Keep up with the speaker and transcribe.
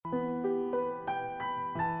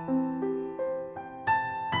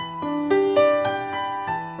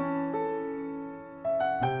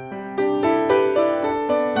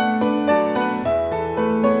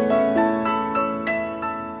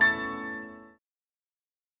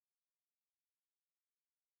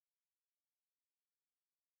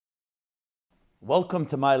Welcome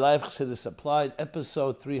to My Life Chassidus Applied,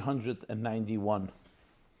 episode 391.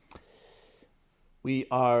 We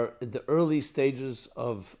are in the early stages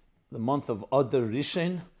of the month of Adar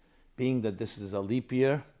Rishon, being that this is a leap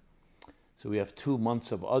year. So we have 2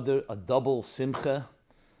 months of Adar, a double Simcha,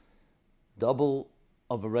 double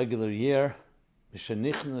of a regular year.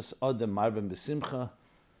 Mishanichnas Adar Marben B'Simcha.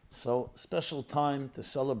 So special time to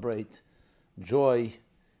celebrate joy,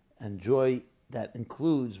 and joy that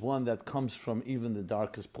includes one that comes from even the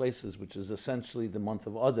darkest places, which is essentially the month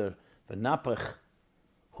of Adar, V'napach,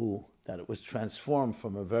 that it was transformed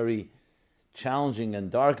from a very challenging and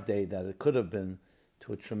dark day that it could have been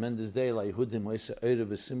to a tremendous day, so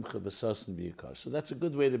that's a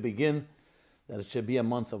good way to begin, that it should be a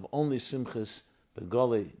month of only simchas,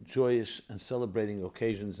 begole, joyous and celebrating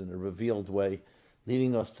occasions in a revealed way,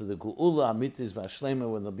 leading us to the Geula Amitis Vashlema,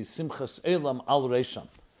 when there'll be simchas elam al reisham,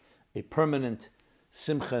 a permanent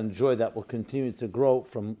simcha and joy that will continue to grow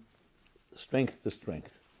from strength to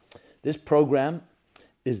strength. This program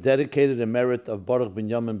is dedicated in merit of Baruch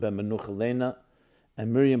Binyamin ben Menucha Lena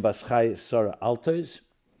and Miriam Bas Chai Sarah Altois,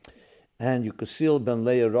 and Yukasil ben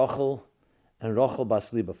Leah Rochel and Rochel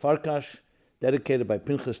Bas Liba Farkash, dedicated by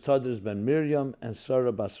Pinchas Taders ben Miriam and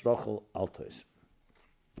Sarah Bas Rochel Altois.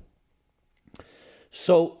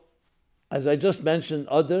 So, as I just mentioned,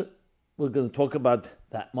 Adar, we're going to talk about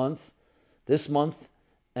this month,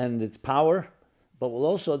 and its power, but we'll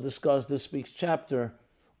also discuss this week's chapter.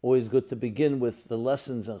 Always good to begin with the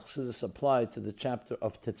lessons of Chassidus applied to the chapter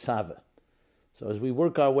of Tetzaveh. So as we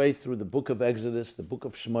work our way through the book of Exodus, the book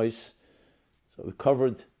of Shmos, so we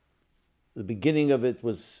covered the beginning of it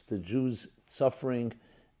was the Jews' suffering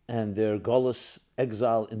and their Golus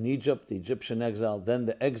exile in Egypt, the Egyptian exile, then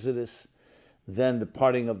the Exodus, then the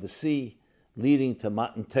parting of the sea, leading to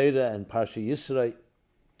Matan Torah and Parsha Yisro,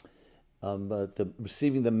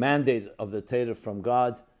 receiving the mandate of the Torah from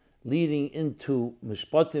God, leading into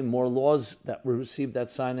Mishpatim, more laws that were received at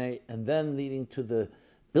Sinai, and then leading to the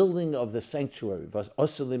building of the sanctuary,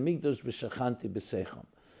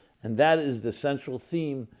 and that is the central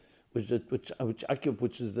theme, which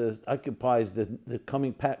occupies the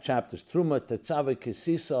coming chapters, Truma, Tetzaveh,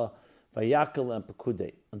 Kesisa, Vayakel, and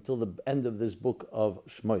Pekudei, until the end of this book of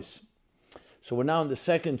Shmos. So we're now in the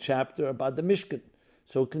second chapter about the Mishkan.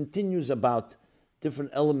 So it continues about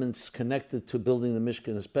different elements connected to building the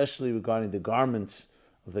Mishkan, especially regarding the garments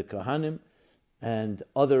of the Kohanim and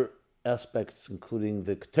other aspects, including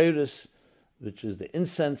the Ketores, which is the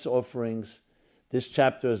incense offerings. This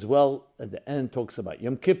chapter as well, at the end, talks about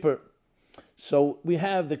Yom Kippur. So we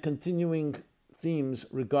have the continuing themes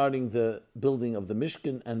regarding the building of the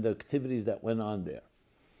Mishkan and the activities that went on there.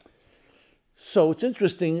 So it's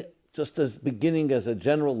interesting, just as beginning as a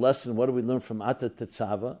general lesson, what do we learn from Atar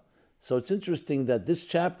Tetzaveh? So it's interesting that this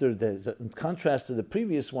chapter, in contrast to the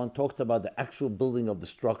previous one, talked about the actual building of the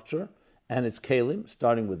structure and its kelim,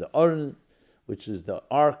 starting with the Aron, which is the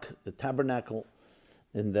ark, the tabernacle,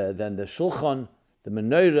 and then the shulchan, the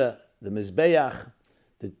menorah, the mizbeach,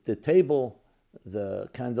 the table, the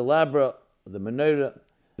candelabra, the menorah.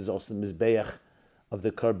 There's also the mizbeach of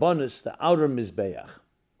the karbonis, the outer mizbeach.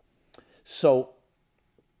 So,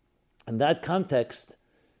 in that context,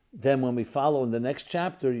 then when we follow in the next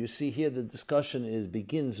chapter, you see here the discussion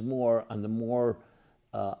begins more on the more,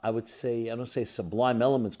 I don't say sublime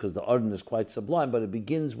elements, because the Arden is quite sublime, but it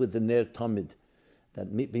begins with the Ner Tamid,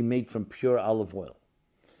 that be made from pure olive oil,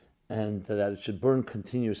 and that it should burn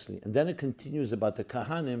continuously. And then it continues about the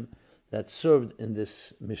Kahanim that served in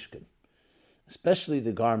this Mishkan, especially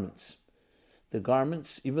the garments. The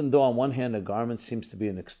garments, even though on one hand a garment seems to be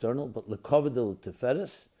an external, but L'Kovedel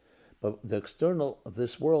Teferes, but the external of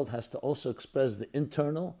this world has to also express the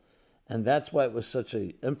internal, and that's why it was such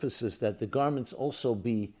an emphasis that the garments also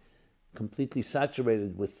be completely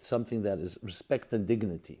saturated with something that is respect and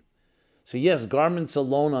dignity. So yes, garments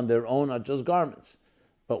alone on their own are just garments,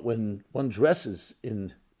 but when one dresses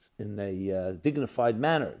in a dignified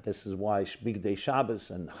manner, this is why Bigdei Shabbos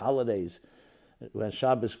and holidays, when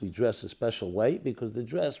Shabbos we dress a special way, because the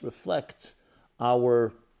dress reflects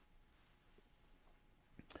our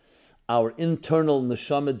internal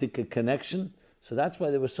neshama dika connection. So that's why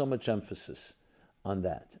there was so much emphasis on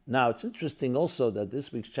that. Now, it's interesting also that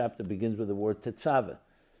this week's chapter begins with the word tetzaveh.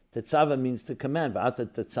 Tetzaveh means to command. V'ata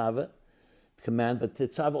tetzaveh, command, but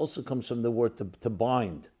tetzaveh also comes from the word to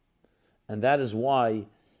bind. And that is why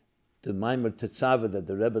the Maimer Tetzaveh that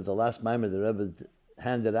the last Maimer the Rebbe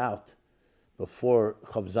handed out before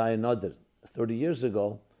Chav Zayin Adar 30 years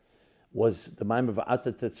ago, was the Maimer of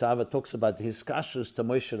Atar Tetzaveh, talks about his kashus to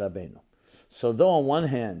Moshe Rabbeinu. So though on one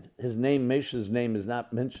hand, Moshe's name is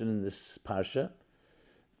not mentioned in this parsha,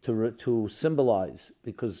 to symbolize,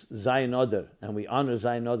 because Zayin Adar, and we honor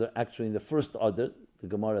Zayin Adar actually in the first Adar, the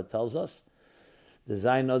Gemara tells us, the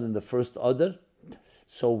Zayin Adar in the first Adar.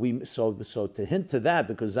 So to hint to that,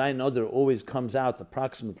 because Zayin Adar always comes out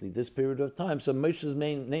approximately this period of time, so Moshe's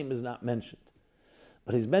name is not mentioned,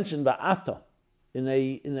 but he's mentioned Va'ata in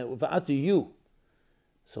a Va'ata you.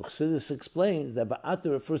 So Chassidus explains that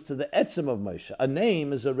Va'ata refers to the etzem of Moshe. A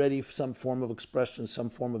name is already some form of expression, some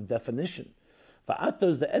form of definition. Va'ata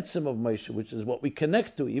is the etzem of Moshe, which is what we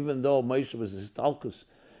connect to, even though Moshe was his talkus,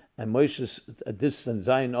 and Moshe's this and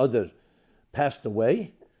Zayin Adar passed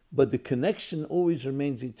away. But the connection always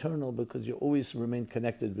remains eternal because you always remain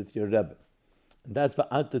connected with your Rebbe. And that's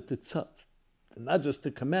Va'ata Titzat. Not just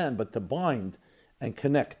to command, but to bind and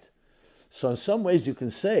connect. So in some ways you can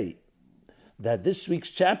say that this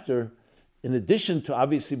week's chapter, in addition to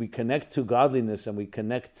obviously we connect to godliness and we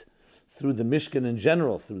connect through the Mishkan in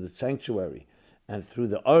general, through the sanctuary, and through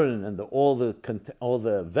the Aron and all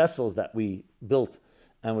the vessels that we built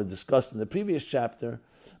and were discussed in the previous chapter,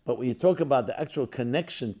 but when you talk about the actual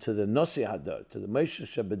connection to the Nosi Hadar, to the Moshe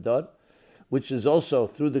Shebedar, which is also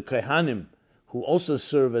through the Kohanim, who also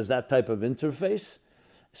serve as that type of interface.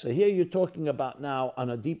 So here you're talking about now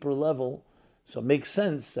on a deeper level. So it makes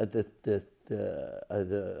sense that the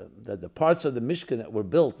parts of the Mishkan that were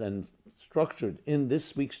built and structured in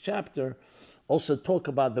this week's chapter also talk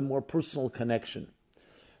about the more personal connection.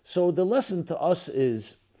 So the lesson to us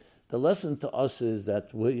is that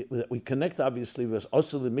we connect obviously with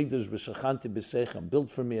Osel Migdash v'Shachanti b'Seichem, build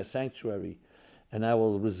for me a sanctuary, and I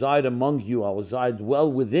will reside among you. I will reside well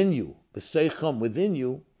within you, b'Seichem, within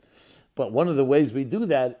you. But one of the ways we do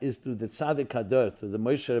that is through the Tzaddik Hadar, through the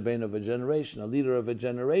Moshe Rabbeinu of a generation, a leader of a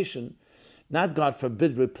generation. Not, God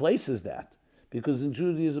forbid, replaces that, because in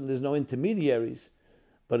Judaism there's no intermediaries.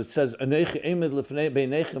 But it says, it's a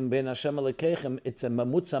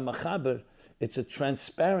mamutza machaber. It's a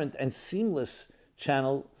transparent and seamless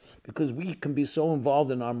channel, because we can be so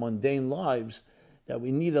involved in our mundane lives that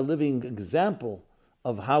we need a living example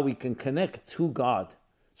of how we can connect to God.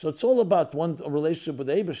 So it's all about a relationship with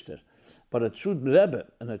Eibishter. But a true Rebbe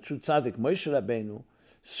and a true Tzaddik, Moshe Rabbeinu,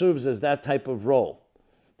 serves as that type of role.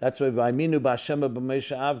 That's why V'aminu b'Hashem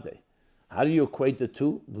b'Moshe Avdei. How do you equate the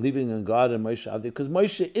two? Believing in God and Moshe Avdei? Because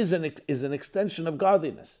Moshe is an extension of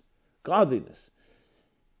godliness.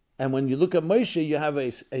 And when you look at Moshe, you have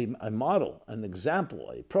a model, an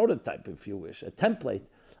example, a prototype, if you wish, a template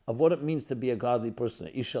of what it means to be a godly person,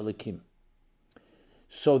 Ish Elikim.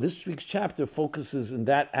 So this week's chapter focuses in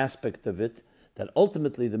that aspect of it, that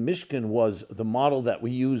ultimately the Mishkan was the model that we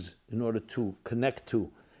use in order to connect to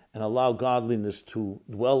and allow godliness to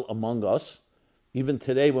dwell among us. Even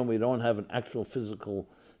today, when we don't have an actual physical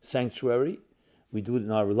sanctuary, we do it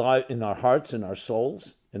in our hearts, in our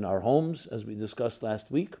souls, in our homes, as we discussed last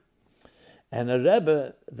week. And the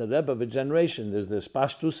Rebbe of a generation, there's the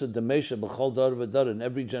Pashtusa Demesha B'chol Dar V'Dar. In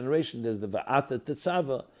every generation, there's the Va'ata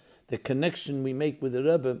Tetzava, the connection we make with the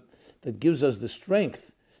Rebbe that gives us the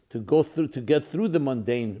strength to get through the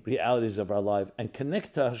mundane realities of our life and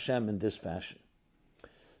connect to Hashem in this fashion.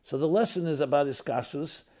 So the lesson is about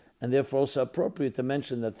Iskashus, and therefore also appropriate to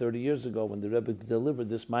mention that 30 years ago, when the Rebbe delivered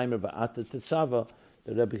this Maimer Va'ata Tetzava,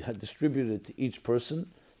 the Rebbe had distributed it to each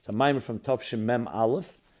person. It's a Maimer from Tov Mem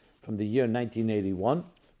Aleph, from the year 1981,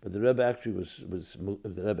 but the Rebbe actually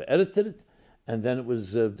the Rebbe edited it, and then it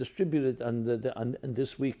was distributed on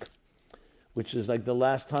this week, which is like the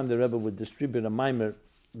last time the Rebbe would distribute a Maimer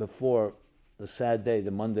before the sad day, the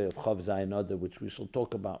Monday of Chav Zayin Adar, which we shall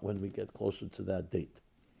talk about when we get closer to that date.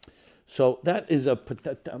 So that is a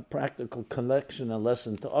practical connection and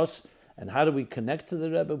lesson to us. And how do we connect to the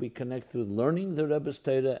Rebbe? We connect through learning the Rebbe's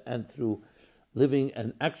Torah and through living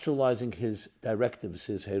and actualizing his directives,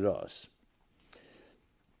 his heros.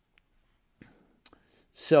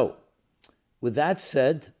 So, with that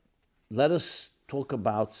said, let us talk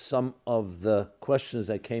about some of the questions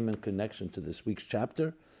that came in connection to this week's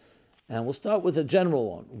chapter. And we'll start with a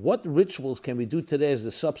general one. What rituals can we do today as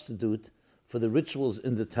a substitute for the rituals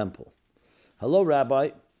in the temple? Hello, Rabbi,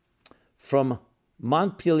 from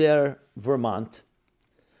Montpelier, Vermont.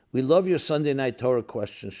 We love your Sunday Night Torah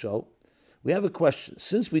question show. We have a question.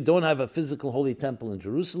 Since we don't have a physical holy temple in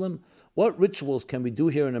Jerusalem, what rituals can we do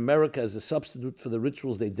here in America as a substitute for the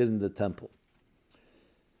rituals they did in the temple?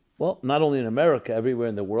 Well, not only in America, everywhere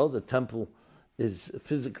in the world, the temple is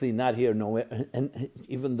physically not here nowhere. And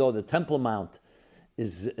even though the Temple Mount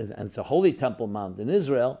and it's a holy Temple Mount in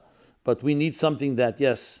Israel, but we need something that,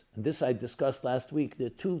 yes, and this I discussed last week, there are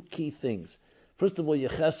two key things. First of all,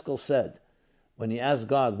 Yecheskel said, when he asked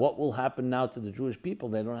God, what will happen now to the Jewish people?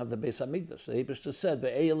 They don't have the Beis HaMikdash. The Eibishter said,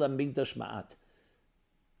 Ve'eilem Mikdash Ma'at.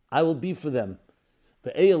 I will be for them.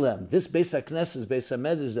 The ALM, this Beis HaKnesses, Beis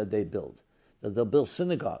HaMedrash that they build, that they'll build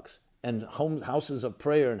synagogues and houses of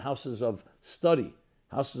prayer and houses of study,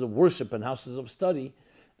 houses of worship and houses of study,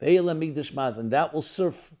 the ALM Migdash Ma'at, and that will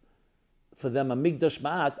serve for them a Migdash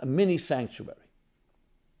Ma'at, a mini sanctuary.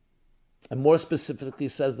 And more specifically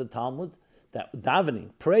says the Talmud, that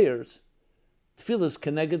davening, prayers, tefillas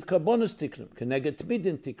keneged karbonos tikram, keneged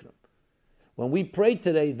tmidin tikram. When we pray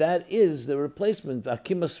today, that is the replacement,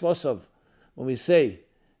 akimas vosav. When we say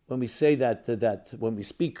that when we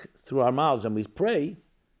speak through our mouths and we pray,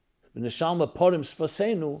 v'neshalma porim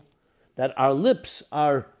sfasenu, that our lips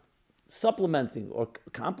are supplementing or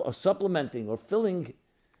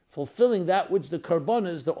fulfilling that which the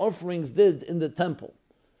karbonos, the offerings, did in the temple.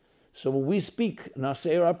 So when we speak and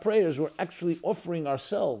say our prayers, we're actually offering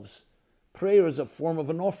ourselves. Prayer is a form of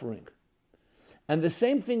an offering. And the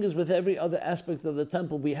same thing is with every other aspect of the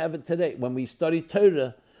temple. We have it today. When we study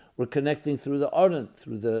Torah, we're connecting through the Aron,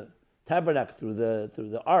 through the tabernacle, through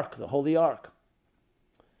the ark, the holy ark.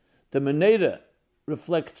 The Menorah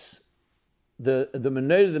reflects the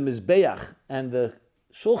Menorah, the Mizbeach, and the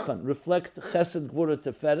Shulchan reflect Chesed, Gvura,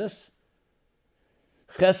 Teferes.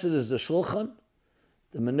 Chesed is the Shulchan.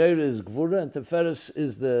 The Menorah is Gvura, and Teferes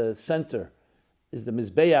is the center, is the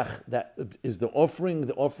Mizbeach, that is the offering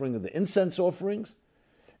of the incense offerings.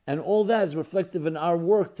 And all that is reflective in our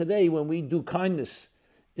work today when we do kindness,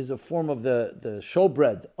 is a form of the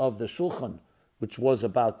showbread of the Shulchan, which was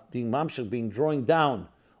about being mamshech, being drawing down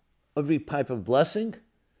every type of blessing.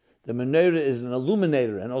 The Menorah is an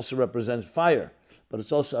illuminator and also represents fire, but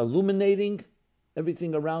it's also illuminating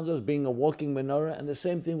everything around us, being a walking menorah. And the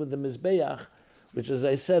same thing with the Mizbeach, which, as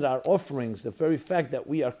I said, our offerings, the very fact that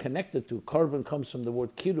we are connected to. Korban comes from the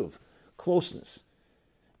word kiruv, closeness.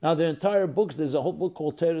 Now, the entire books, there's a whole book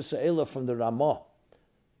called Torah Se'ela from the Ramah,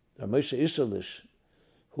 the Moshe Ishalish,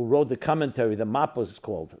 who wrote the commentary, the Mappa is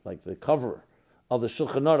called, like the cover of the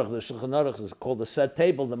Shulchan Aruch. The Shulchan Aruch is called the set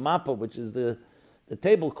table, the Mappa, which is the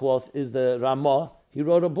tablecloth, is the Ramah. He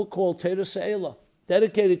wrote a book called Torah Se'ela,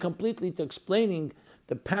 dedicated completely to explaining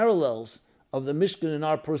the parallels of the Mishkan in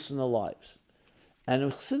our personal lives. And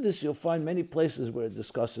in Chassidus, you'll find many places where it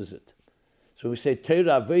discusses it. So we say,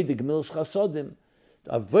 Torah Aveda Gemilas Chasodim,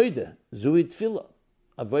 Aveda, Zui Tefillah.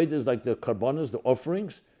 Aveda is like the karbonos, the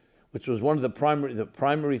offerings, which was one of the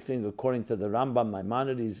primary thing, according to the Rambam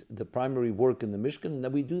Maimonides, the primary work in the Mishkan, and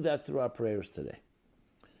that we do that through our prayers today.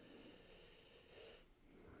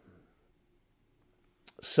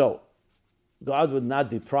 So, God would not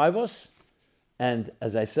deprive us, and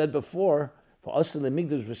as I said before, for us in the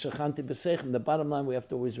Migdash v'shachanti b'seichem, the bottom line we have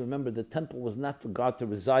to always remember, the temple was not for God to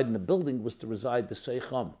reside in a building, it was to reside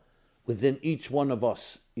b'seichem, within each one of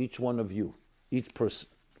us, each one of you, each person.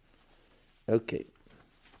 Okay.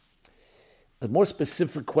 More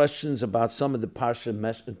specific questions about some of the parsha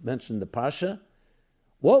mentioned the parsha.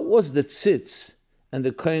 What was the tzitz and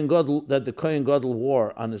the Kohen Gadol that the Kohen Gadol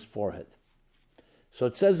wore on his forehead? So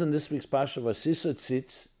it says in this week's parsha, Vasisa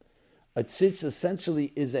tzitz. A tzitz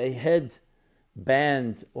essentially is a head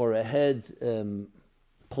band or a head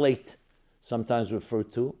plate, sometimes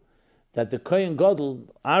referred to, that the Kohen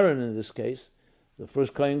Gadol, Aaron in this case, the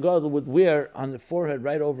first Kohen Gadol, would wear on the forehead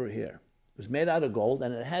right over here. It was made out of gold,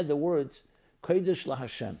 and it had the words Kodesh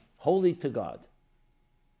LaHashem, holy to God.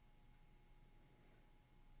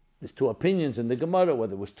 There's two opinions in the Gemara,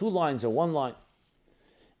 whether it was 2 lines or 1 line.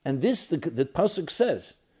 And this, the Pasuk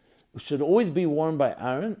says, should always be worn by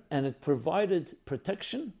Aaron, and it provided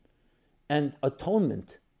protection and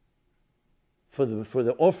atonement for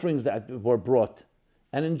the offerings that were brought.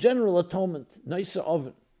 And in general, atonement, Naisa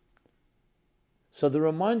Oven. So the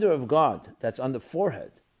reminder of God that's on the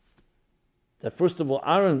forehead, that first of all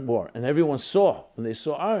Aaron wore, and everyone saw, when they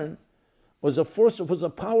saw Aaron, was a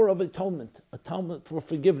power of atonement for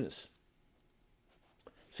forgiveness.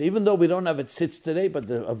 So even though we don't have it sits today, but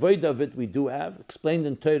the avodah of it we do have, explained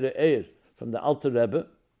in Torah Eir from the Alter Rebbe,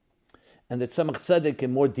 and the Tzemach Tzedek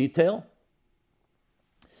in more detail,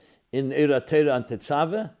 in Eira Torah and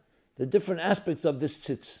Tetzaveh, the different aspects of this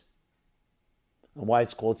tzitz, and why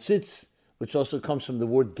it's called tzitz, which also comes from the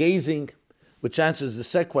word gazing, which answers the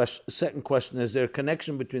second question, is there a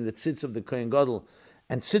connection between the tzitz of the Kohen Gadol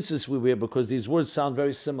and tzitzis we wear, because these words sound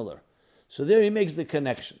very similar. So there he makes the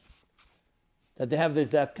connection, that they have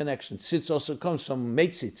that connection. Tzitz also comes from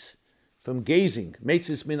meitzitz, from gazing,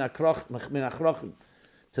 meitzitz min achrachim,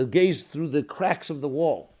 to gaze through the cracks of the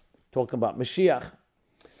wall, talking about Mashiach.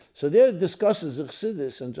 So there it discusses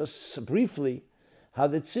Chassidus, and just briefly, how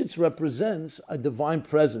the tzitz represents a divine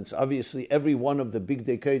presence. Obviously, every one of the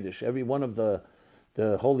Bigdei Kodesh, every one of the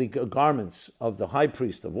holy garments of the high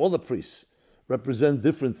priest, of all the priests, represents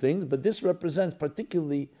different things, but this represents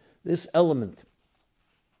particularly this element,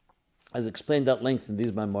 as explained at length in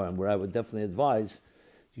these Maimorim, where I would definitely advise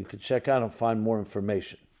you could check out and find more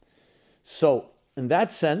information. So, in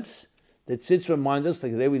that sense, the tzitz reminds us,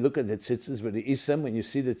 like today we look at the tzitzis with the isem, when you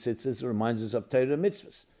see the tzitzis, it reminds us of Torah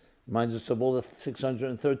mitzvahs, reminds us of all the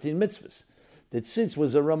 613 mitzvahs. The tzitz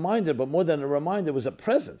was a reminder, but more than a reminder, it was a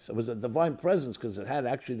presence. It was a divine presence, because it had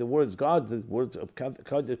actually the words God, the words of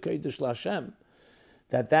Kodesh Lashem,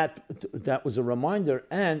 that was a reminder,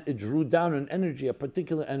 and it drew down an energy, a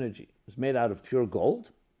particular energy. It was made out of pure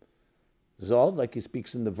gold, Zov, like he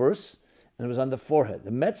speaks in the verse, and it was on the forehead.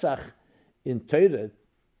 The Metzach in Torah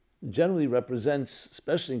generally represents,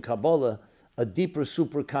 especially in Kabbalah, a deeper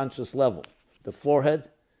superconscious level. The forehead,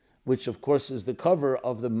 which of course is the cover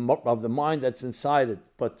of the mind that's inside it.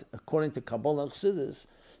 But according to Kabbalah Chassidus,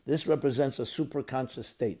 this represents a superconscious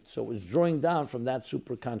state. So it was drawing down from that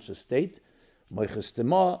superconscious state, Moiches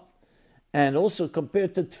Tema, and also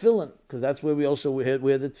compared to Tefillin, because that's where we had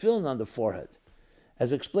the Tefillin on the forehead,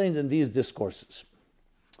 as explained in these discourses.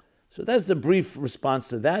 So that's the brief response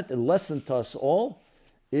to that. The lesson to us all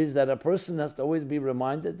is that a person has to always be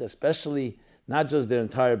reminded, especially not just their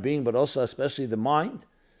entire being, but also especially the mind,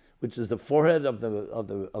 which is the forehead of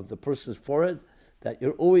the person's forehead, that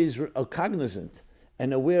you're always cognizant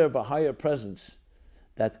and aware of a higher presence,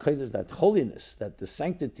 that holiness, that the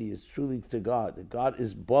sanctity is truly to God, that God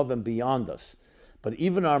is above and beyond us. But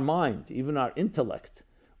even our mind, even our intellect,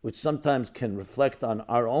 which sometimes can reflect on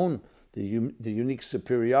our own, the unique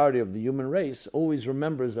superiority of the human race, always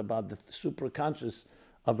remembers about the superconscious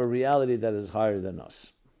of a reality that is higher than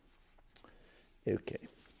us. Okay.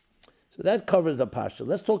 So that covers the Parsha.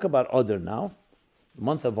 Let's talk about Adar now, the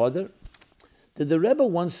month of Adar. Did the Rebbe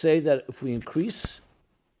once say that if we increase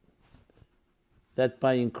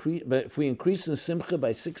in Simcha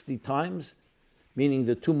by 60 times, meaning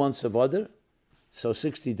the 2 months of Adar, so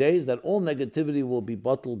 60 days, that all negativity will be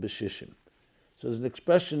batel b'shishim. So there's an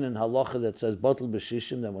expression in halacha that says batel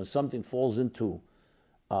b'shishim, that when something falls into,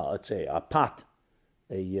 let's say, a pot,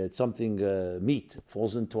 meat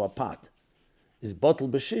falls into a pot, is batel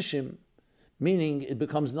b'shishim, meaning it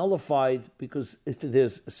becomes nullified, because if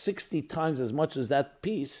there's 60 times as much as that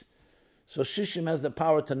piece, so shishim has the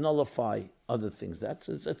power to nullify other things.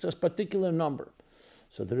 It's a particular number.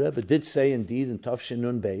 So the Rebbe did say, indeed, in Tafshin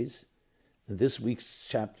Nun Beis, in this week's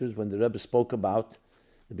chapters, when the Rebbe spoke about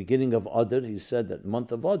the beginning of Adar, he said that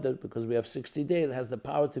month of Adar, because we have 60 days, it has the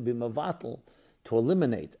power to be mavatal, to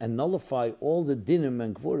eliminate and nullify all the dinim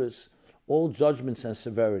and gvuras, all judgments and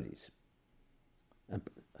severities. And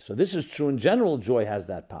so this is true in general, joy has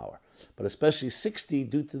that power. But especially 60,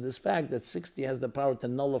 due to this fact that 60 has the power to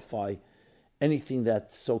nullify anything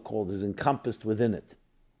that so-called is encompassed within it.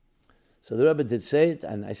 So the Rebbe did say it,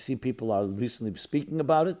 and I see people are recently speaking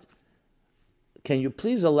about it. Can you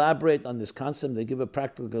please elaborate on this concept? They give a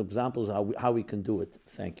practical examples of how we can do it.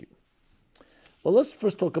 Thank you. Well, let's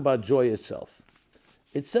first talk about joy itself.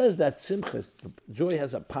 It says that simcha, joy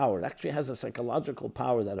has a power. It actually has a psychological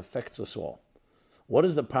power that affects us all. What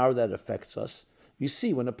is the power that affects us? You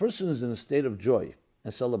see, when a person is in a state of joy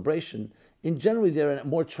and celebration, in general, they're in a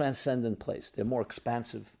more transcendent place. They're more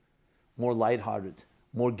expansive, more lighthearted,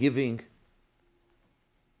 more giving,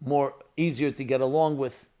 more easier to get along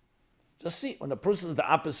with. Just see, when a person is the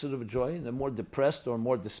opposite of joy, in a more depressed or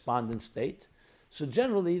more despondent state, so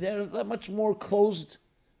generally they're much more closed,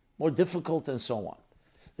 more difficult, and so on.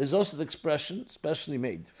 There's also the expression, especially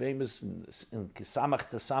made famous in Kisamach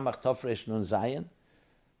Tesamach Tofresh Nun Zayin,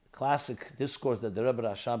 the classic discourse that the Rebbe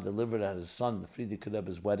Rashab delivered at his son, the Frierdiker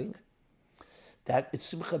Rebbe's wedding, that it's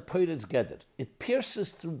Simcha Poretz Geder. It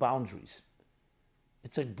pierces through boundaries.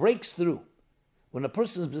 It's like breaks through. When a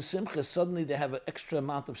person is b'simcha, suddenly they have an extra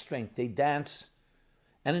amount of strength. They dance,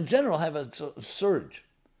 and in general have a surge.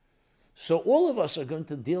 So all of us are going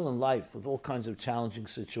to deal in life with all kinds of challenging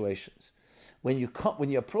situations. When you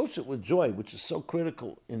approach it with joy, which is so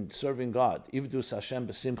critical in serving God, Ivdus Hashem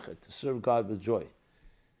b'simcha, to serve God with joy.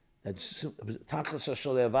 The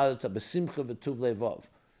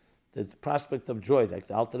prospect of joy, like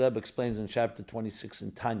the Alter Rebbe explains in chapter 26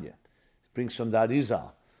 in Tanya, it brings from the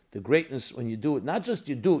Arizal. The greatness, when you do it, not just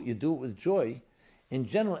you do it with joy. In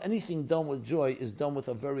general, anything done with joy is done with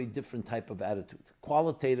a very different type of attitude,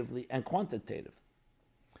 qualitatively and quantitative,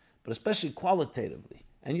 but especially qualitatively.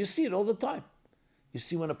 And you see it all the time. You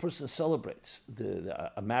see when a person celebrates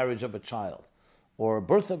a marriage of a child, or a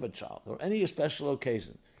birth of a child, or any special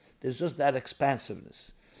occasion. There's just that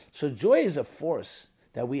expansiveness. So joy is a force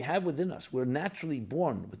that we have within us. We're naturally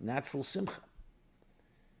born with natural simcha.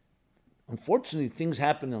 Unfortunately, things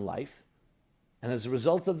happen in life And as a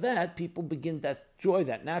result of that, people begin that joy,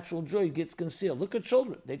 that natural joy gets concealed. Look at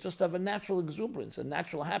children. They just have a natural exuberance, a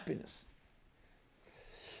natural happiness.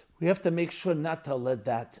 We have to make sure not to let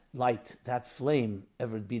that light, that flame,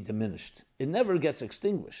 ever be diminished. It never gets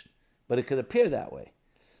extinguished, but it could appear that way.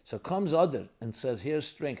 So comes Adar and says, here's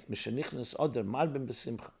strength. Mishanichnas Adar, marbim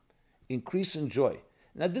besimcha. Increase in joy.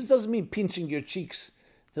 Now this doesn't mean pinching your cheeks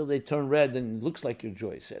till they turn red and it looks like your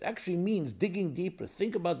joy. It actually means digging deeper.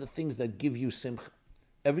 Think about the things that give you simcha.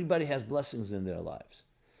 Everybody has blessings in their lives.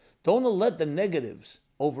 Don't let the negatives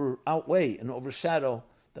outweigh and overshadow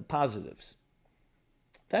the positives.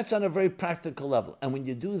 That's on a very practical level. And when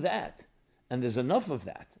you do that, and there's enough of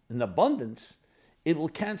that, in abundance, it will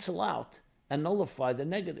cancel out and nullify the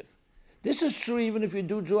negative. This is true even if you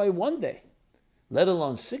do joy one day, let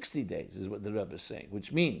alone 60 days, is what the Rebbe is saying,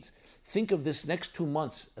 which means think of this next 2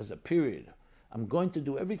 months as a period. I'm going to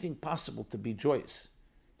do everything possible to be joyous.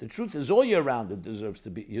 The truth is, all year round it deserves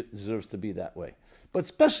to be that way. But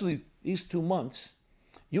especially these 2 months,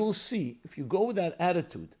 you'll see, if you go with that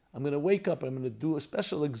attitude, I'm going to wake up, I'm going to do a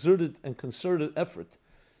special exerted and concerted effort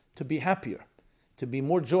to be happier, to be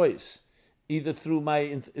more joyous, either through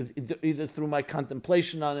my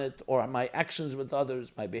contemplation on it or my actions with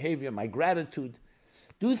others, my behavior, my gratitude.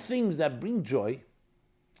 Do things that bring joy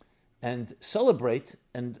and celebrate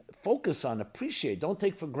and focus on, appreciate. Don't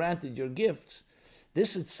take for granted your gifts.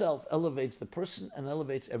 This itself elevates the person and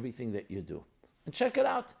elevates everything that you do. And check it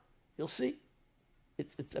out. You'll see.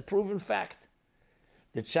 It's a proven fact.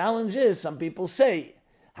 The challenge is, some people say,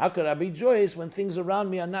 how could I be joyous when things around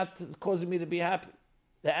me are not causing me to be happy?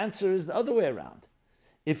 The answer is the other way around.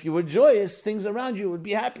 If you were joyous, things around you would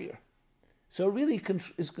be happier. So it really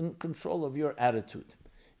is in control of your attitude.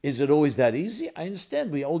 Is it always that easy? I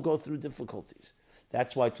understand. We all go through difficulties.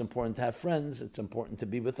 That's why it's important to have friends. It's important to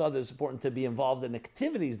be with others. It's important to be involved in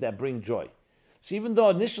activities that bring joy. So even though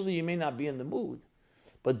initially you may not be in the mood,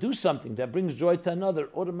 but do something that brings joy to another,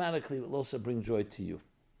 automatically it will also bring joy to you.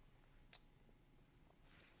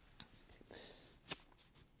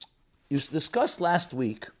 You discussed last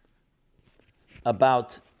week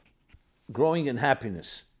about growing in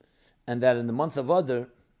happiness, and that in the month of Adar,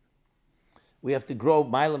 we have to grow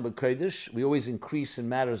Mailam B'Kodesh. We always increase in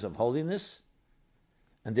matters of holiness,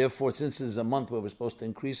 and therefore, since this is a month where we're supposed to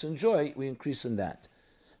increase in joy, we increase in that.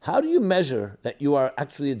 How do you measure that you are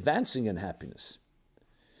actually advancing in happiness?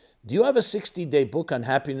 Do you have a 60-day book on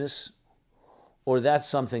happiness, or that's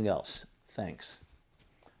something else? Thanks.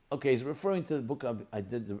 Okay, he's referring to the book I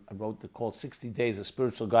wrote called 60 Days, A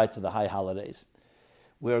Spiritual Guide to the High Holidays,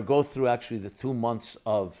 where I go through actually the 2 months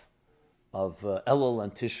of Elul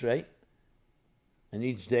and Tishrei, and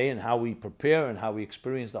each day and how we prepare and how we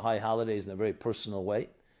experience the high holidays in a very personal way.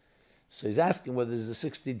 So he's asking whether there's a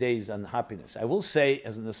 60 days on happiness. I will say,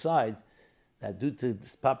 as an aside, that due to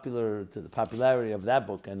the popularity of that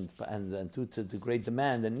book and due to the great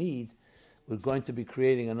demand and need, we're going to be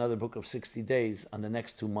creating another book of 60 days on the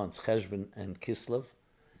next 2 months, Cheshvan and Kislev,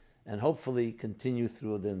 and hopefully continue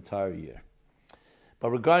through the entire year.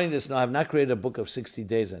 But regarding this, no, I have not created a book of 60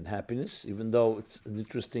 days on happiness, even though it's an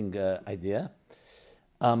interesting idea.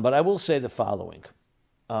 But I will say the following.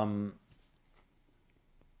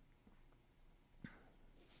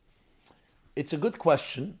 It's a good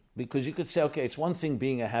question, because you could say, okay, it's one thing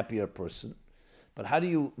being a happier person, but how do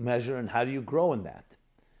you measure and how do you grow in that?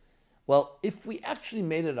 Well, if we actually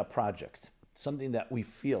made it a project, something that we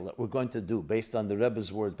feel that we're going to do based on the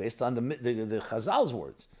Rebbe's words, based on the Chazal's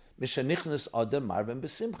words, Mishanichnas Adar marbim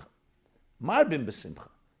besimcha. Marbim besimcha.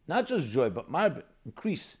 Not just joy, but marbim,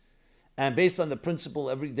 increase. And based on the principle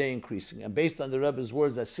every day increasing, and based on the Rebbe's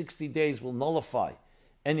words that 60 days will nullify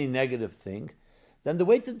any negative thing, then the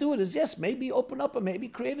way to do it is, yes, maybe open up and maybe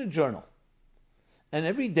create a journal. And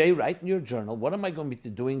every day write in your journal, what am I going to be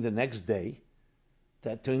doing the next day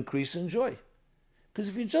to increase in joy? Because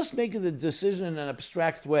if you're just making the decision in an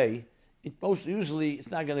abstract way, it's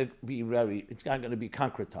not going to be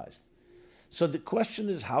concretized. So the question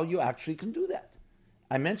is how you actually can do that.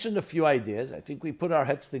 I mentioned a few ideas. I think we put our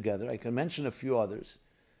heads together. I can mention a few others.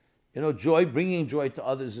 Bringing joy to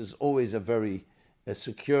others is always a very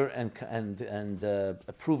secure and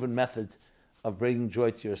a proven method of bringing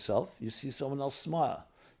joy to yourself. You see someone else smile.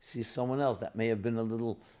 You see someone else that may have been a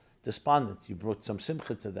little despondent. You brought some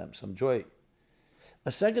simcha to them, some joy.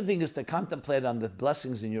 A second thing is to contemplate on the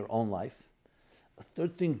blessings in your own life. A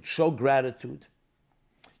third thing, show gratitude.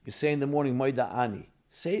 You say in the morning, Moida Ani.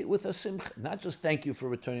 Say it with a simcha, not just thank you for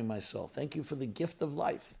returning my soul. Thank you for the gift of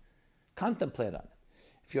life. Contemplate on it.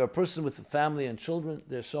 If you're a person with a family and children,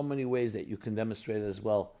 there's so many ways that you can demonstrate it as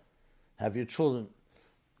well. Have your children,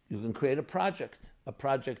 You can create a project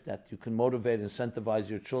that you can motivate, incentivize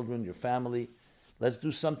your children, your family. Let's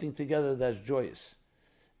do something together that's joyous.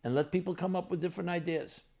 And let people come up with different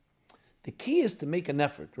ideas. The key is to make an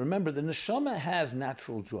effort. Remember, the neshama has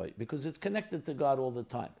natural joy because it's connected to God all the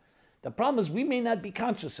time. The problem is we may not be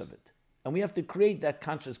conscious of it. And we have to create that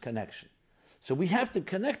conscious connection. So we have to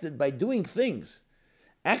connect it by doing things,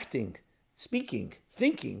 acting, speaking,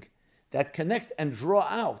 thinking, that connect and draw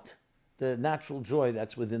out the natural joy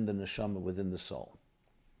that's within the neshama, within the soul.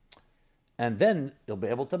 And then you'll be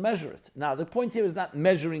able to measure it. Now, the point here is not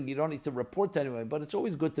measuring, you don't need to report to anyone, but it's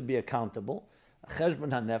always good to be accountable.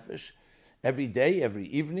 Cheshbon HaNefesh, every day, every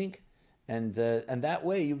evening. And that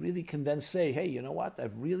way you really can then say, hey, you know what?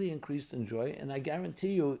 I've really increased in joy, and I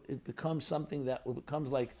guarantee you it becomes something that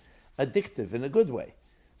becomes like addictive in a good way.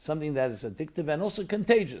 Something that is addictive and also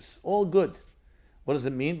contagious, all good. What does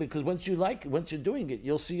it mean? Because once you're doing it,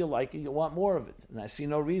 you'll see you like it, you'll want more of it. And I see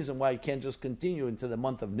no reason why you can't just continue into the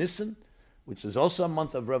month of Nisan, which is also a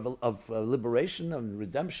month of liberation and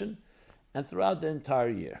redemption, and throughout the entire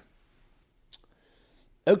year.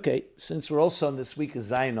 Okay, since we're also on this week of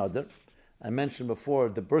Zayin Adar, I mentioned before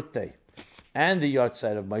the birthday and the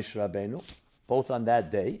yahrzeit of Moshe Rabbeinu, both on that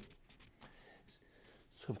day.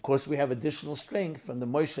 So, of course, we have additional strength from the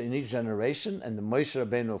Moshe in each generation, and the Moshe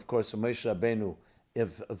Rabbeinu, of course, the Moshe Rabbeinu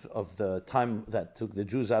of the time that took the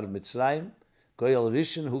Jews out of Mitzrayim, Goyal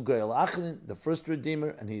Rishon, Hu Goyal Achrin, the first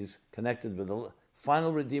Redeemer, and he's connected with the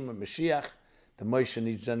final Redeemer, Mashiach, the Moshe in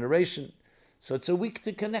each generation. So it's a week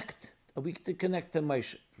to connect to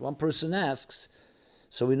Moshe. One person asks,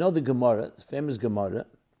 so we know the Gemara, the famous Gemara,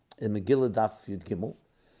 in Megillah Daf Yud Gimel,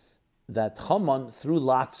 that Haman threw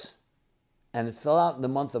lots, and it fell out in the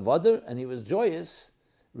month of Adar, and he was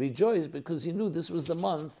rejoiced, because he knew this was the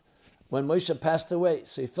month when Moshe passed away.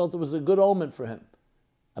 So he felt it was a good omen for him,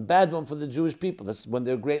 a bad one for the Jewish people. That's when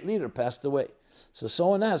their great leader passed away. So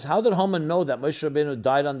someone asks, how did Haman know that Moshe Rabbeinu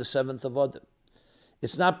died on the 7th of Adar?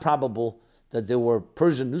 It's not probable that there were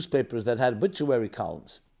Persian newspapers that had obituary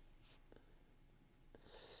columns.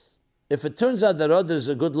 If it turns out that Adar is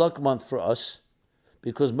a good luck month for us,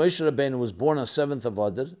 because Moshe Rabbeinu was born on 7th of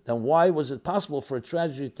Adar, then why was it possible for a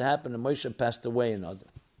tragedy to happen and Moshe passed away in Adar?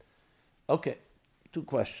 Okay, 2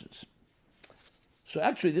 questions. So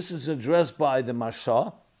actually this is addressed by the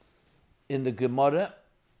Marsha in the Gemara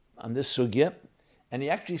on this sugya, and he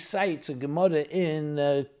actually cites a Gemara in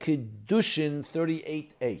Kiddushin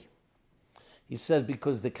 38a. He says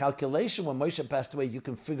because the calculation when Moshe passed away, you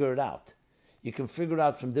can figure it out. You can figure it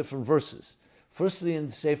out from different verses. Firstly, in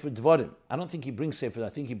Sefer Dvarim, I don't think he brings Sefer, I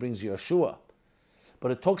think he brings Yeshua.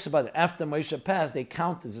 But it talks about it. After Moshe passed, they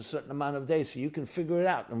counted a certain amount of days, so you can figure it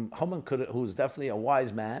out. And Haman, who's definitely a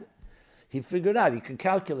wise man, he figured out, he can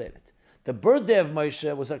calculate it. The birthday of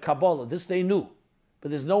Moshe was a Kabbalah, this they knew.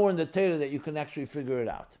 But there's nowhere in the Torah that you can actually figure it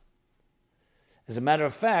out. As a matter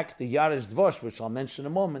of fact, the Yaresh Dvosh, which I'll mention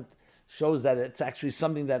in a moment, shows that it's actually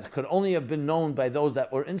something that could only have been known by those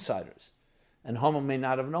that were insiders. And Haman may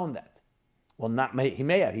not have known that. Well, he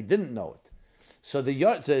may have, he didn't know it. So the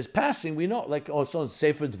yard says passing, we know, like also in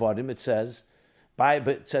Sefer Dvarim, it says by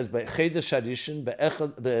Chedesh Harishin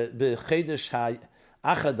Chedesh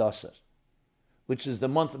Ha'achadasar, which is the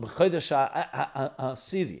month of Chedesh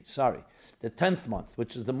Ha'asiri, the 10th month,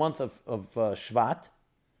 which is the month of Shvat.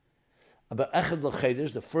 Be'echad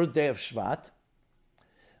l'Chedesh, the first day of Shvat,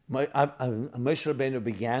 Moshe Rabbeinu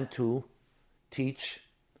began to teach.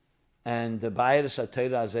 And the Ba'eres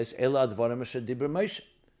HaTorah says, Ela Advarim Asher Dibur Moshe.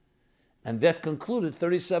 And that concluded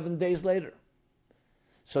 37 days later.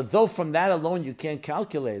 So though from that alone you can't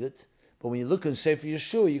calculate it, but when you look in Sefer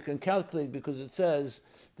Yeshua, you can calculate because it says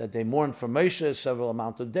that they mourned for Moshe several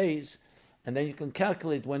amount of days, and then you can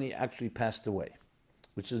calculate when he actually passed away,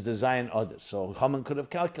 which is the Zayin Adar. So Haman could have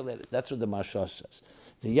calculated. That's what the Marsha says.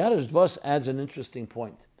 The Yaresh Dvosh adds an interesting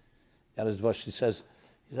point. Yaresh Dvosh, he says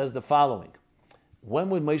the following.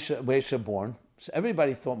 When was Moshe born? So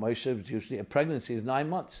everybody thought Moshe was usually, a pregnancy is 9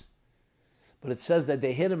 months. But it says that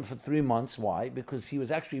they hid him for 3 months. Why? Because he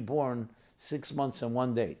was actually born 6 months and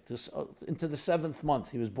 1 day. Into the 7th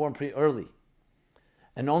month. He was born pretty early.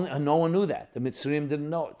 And no one knew that. The Mitzrayim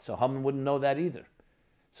didn't know it. So Haman wouldn't know that either.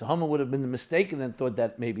 So Haman would have been mistaken and thought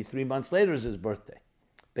that maybe 3 months later is his birthday,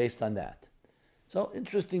 based on that. So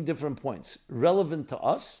interesting different points. Relevant to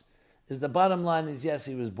us is the bottom line is, yes,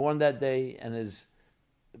 he was born that day and his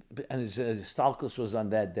stalkus was on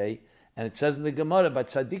that day, and it says in the Gemara, "But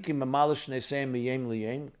tzaddikim mamalish neseim miyem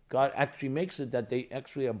liyem." God actually makes it that they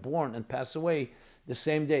actually are born and pass away the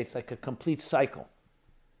same day. It's like a complete cycle.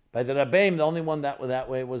 By the Rebbeim, the only one that was that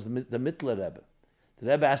way was the Mittler Rebbe. The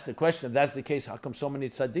Rebbe asked the question: if that's the case, how come so many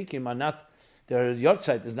tzaddikim are not? their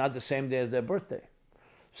yortzeit is not the same day as their birthday.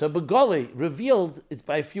 So Begoli revealed it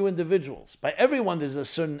by a few individuals. By everyone, there's a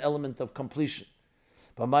certain element of completion.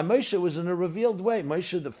 But by Moshe, it was in a revealed way.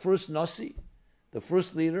 Moshe, the first Nasi, the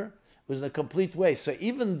first leader, was in a complete way. So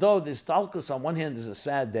even though this Talkus on one hand is a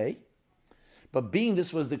sad day, but being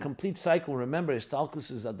this was the complete cycle, remember,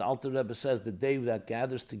 Histalkus is, the Alter Rebbe says, the day that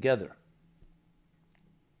gathers together.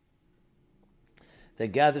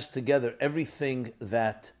 That gathers together everything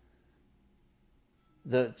that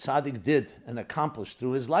the tzaddik did and accomplished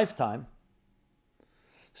through his lifetime.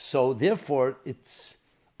 So therefore, it's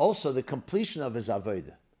also the completion of his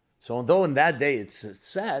avodah. So although in that day it's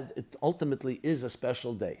sad, it ultimately is a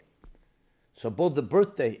special day. So both the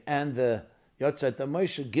birthday and the Yortzeit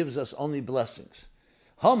Moshe gives us only blessings.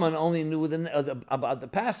 Haman only knew about the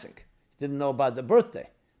passing. He didn't know about the birthday.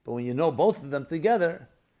 But when you know both of them together,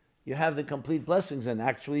 you have the complete blessings. And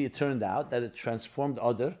actually it turned out that it transformed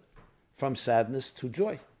Adar from sadness to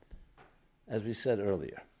joy, as we said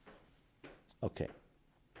earlier. Okay.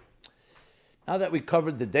 Now that we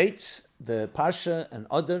covered the dates, the Parsha and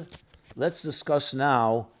Adar, let's discuss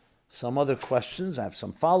now some other questions. I have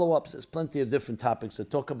some follow-ups. There's plenty of different topics to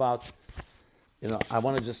talk about. I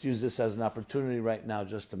want to just use this as an opportunity right now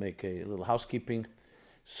just to make a little housekeeping.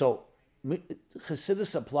 So,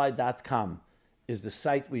 ChassidusApply.com is the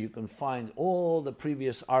site where you can find all the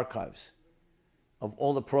previous archives of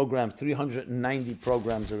all the programs, 390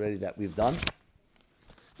 programs already that we've done.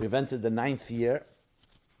 We've entered the 9th year.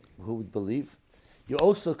 Who would believe? You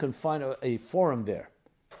also can find a forum there.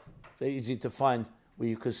 Very easy to find, where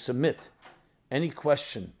you could submit any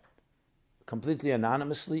question completely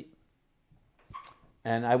anonymously,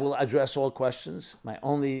 and I will address all questions. My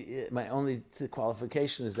only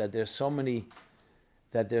qualification is that there's so many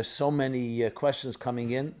questions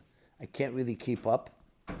coming in, I can't really keep up.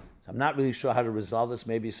 So I'm not really sure how to resolve this.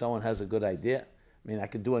 Maybe someone has a good idea. I mean, I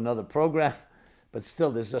could do another program, but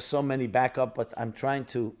still, there's just so many backup. But I'm trying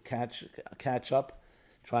to catch up,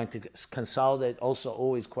 trying to consolidate. Also,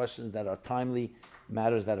 always questions that are timely,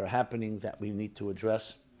 matters that are happening that we need to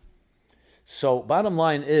address. So, bottom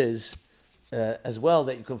line is, as well,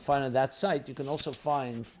 that you can find on that site, you can also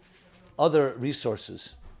find other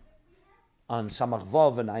resources on Samach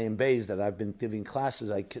Vav and Ayin Beis that I've been giving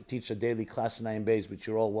classes. I teach a daily class in Ayin Beis, which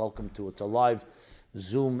you're all welcome to. It's a live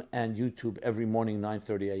Zoom and YouTube every morning,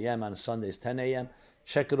 9:30 a.m. On Sundays, 10 a.m.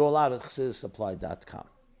 Check it all out at ChassidusApply.com.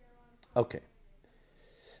 Okay.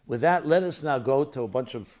 With that, let us now go to a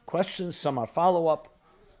bunch of questions. Some are follow-up.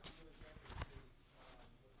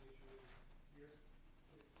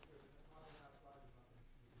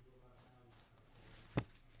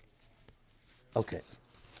 Okay.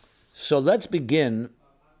 So let's begin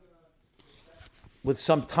with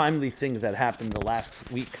some timely things that happened the last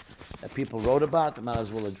week that people wrote about. I might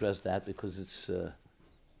as well address that because it's...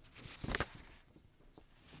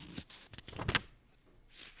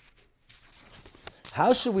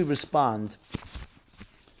 How should we respond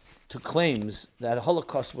to claims that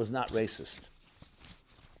Holocaust was not racist?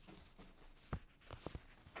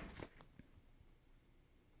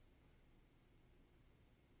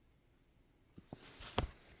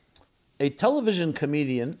 A television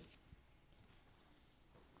comedian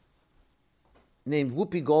named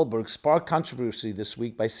Whoopi Goldberg sparked controversy this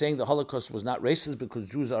week by saying the Holocaust was not racist because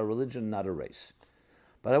Jews are a religion, not a race.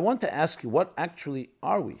 But I want to ask you, what actually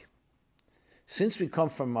are we? Since we come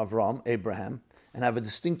from Avram, Abraham, and have a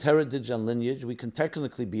distinct heritage and lineage, we can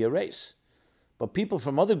technically be a race. But people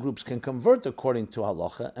from other groups can convert according to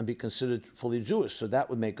halacha and be considered fully Jewish, so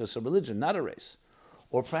that would make us a religion, not a race.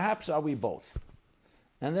 Or perhaps are we both?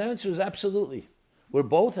 And the answer is absolutely. We're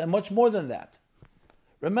both, and much more than that.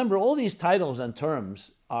 Remember, all these titles and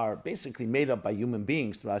terms are basically made up by human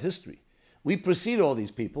beings throughout history. We precede all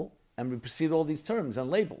these people, and we precede all these terms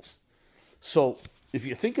and labels. So, if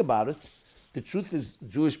you think about it, the truth is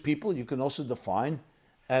Jewish people you can also define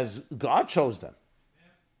as God chose them.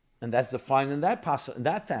 And that's defined in that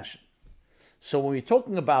fashion. So when we're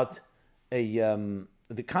talking about the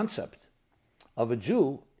concept of a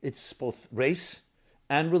Jew, it's both race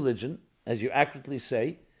and religion, as you accurately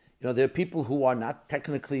say. There are people who are not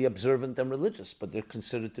technically observant and religious, but they're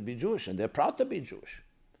considered to be Jewish, and they're proud to be Jewish.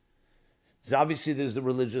 So obviously, there's the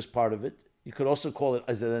religious part of it. You could also call it,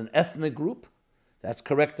 as an ethnic group. That's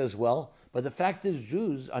correct as well. But the fact is,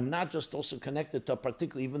 Jews are not just also connected to a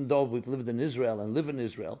particular, even though we've lived in Israel and live in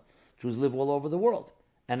Israel, Jews live all over the world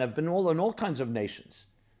and have been all in all kinds of nations.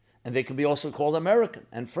 And they can be also called American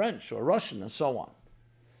and French or Russian and so on.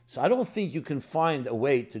 So I don't think you can find a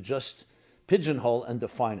way to just pigeonhole and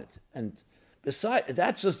define it. And besides,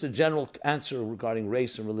 that's just a general answer regarding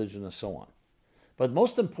race and religion and so on. But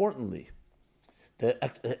most importantly,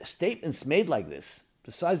 the statements made like this,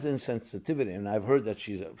 besides the insensitivity, and I've heard that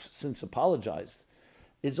she's since apologized,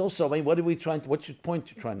 is also, what are we trying to, what's your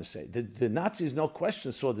point you're trying to say? The Nazis, no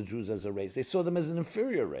question, saw the Jews as a race. They saw them as an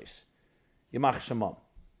inferior race. Yimach Shemam.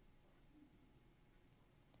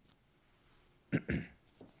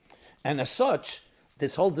 And as such,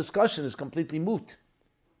 this whole discussion is completely moot.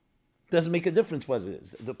 Doesn't make a difference what it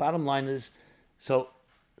is. The bottom line is, so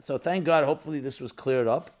thank God, hopefully this was cleared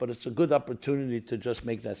up, but it's a good opportunity to just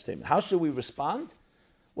make that statement. How should we respond?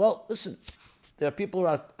 Well, listen, there are people who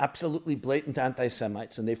are absolutely blatant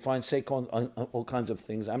anti-Semites, and they find sake on all kinds of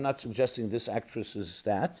things. I'm not suggesting this actress is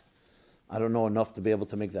that. I don't know enough to be able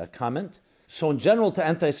to make that comment. So in general, to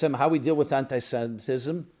anti-Semitism, how we deal with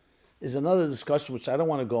anti-Semitism is another discussion which I don't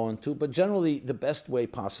want to go into, but generally the best way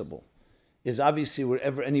possible is obviously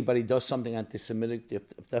wherever anybody does something anti-Semitic, you have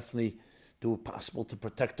to definitely do it possible to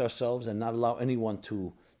protect ourselves and not allow anyone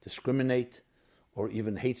to discriminate or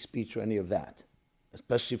even hate speech or any of that,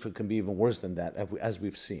 especially if it can be even worse than that, as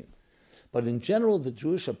we've seen. But in general, the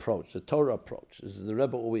Jewish approach, the Torah approach, as the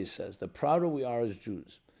Rebbe always says, the prouder we are as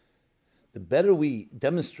Jews, the better we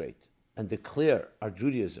demonstrate and declare our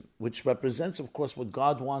Judaism, which represents, of course, what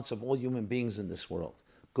God wants of all human beings in this world.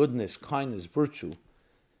 Goodness, kindness, virtue.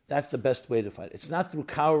 That's the best way to fight. It's not through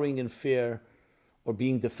cowering in fear or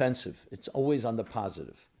being defensive. It's always on the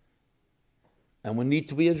positive. And when need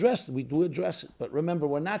to be addressed, we do address it. But remember,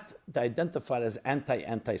 we're not identified as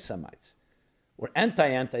anti-Semites. We're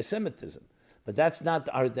anti-Semitism. But that's not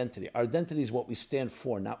our identity. Our identity is what we stand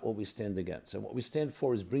for, not what we stand against. And what we stand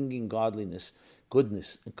for is bringing godliness,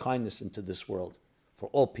 goodness, and kindness into this world for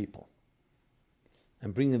all people.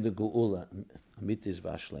 And bringing the Geula, Amitis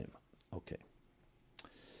Vashlema. Okay.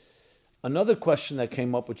 Another question that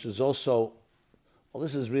came up, which is also, well,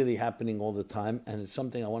 this is really happening all the time, and it's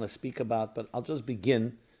something I want to speak about, but I'll just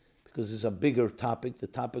begin, because it's a bigger topic, the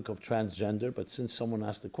topic of transgender. But since someone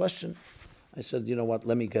asked the question, I said, you know what,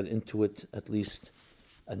 let me get into it at least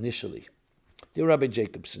initially. Dear Rabbi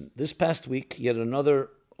Jacobson, this past week, yet another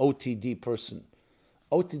OTD person.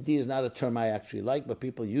 OTD is not a term I actually like, but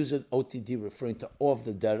people use it. OTD referring to off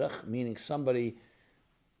the derech, meaning somebody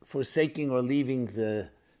forsaking or leaving the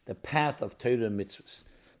path of Torah and mitzvahs.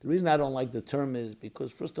 The reason I don't like the term is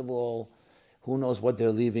because, first of all, who knows what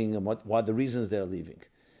they're leaving and what the reasons they're leaving.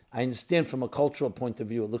 I understand from a cultural point of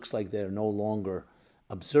view, it looks like they're no longer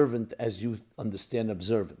observant as you understand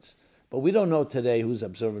observance. But we don't know today who's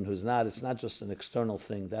observant, who's not. It's not just an external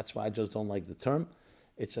thing. That's why I just don't like the term.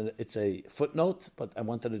 It's a footnote, but I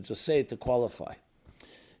wanted to just say it to qualify.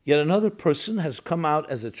 Yet another person has come out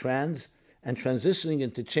as a trans and transitioning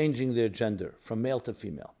into changing their gender from male to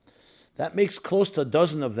female. That makes close to a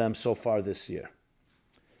dozen of them so far this year.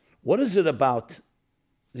 What is it about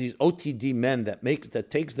these OTD men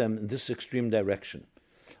that takes them in this extreme direction?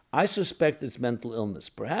 I suspect it's mental illness.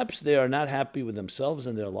 Perhaps they are not happy with themselves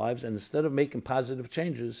and their lives, and instead of making positive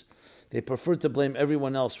changes, they prefer to blame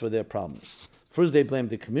everyone else for their problems. First, they blame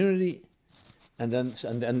the community, and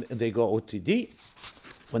then they go OTD.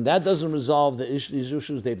 When that doesn't resolve these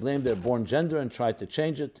issues, they blame their born gender and try to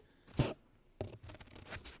change it.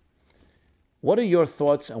 What are your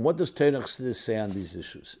thoughts, and what does Torah Chassidus say on these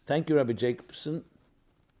issues? Thank you, Rabbi Jacobson.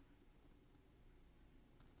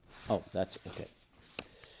 Oh, that's okay.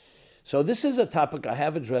 So this is a topic I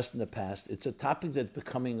have addressed in the past. It's a topic that's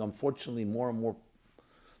becoming, unfortunately, more and more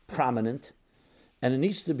prominent, and it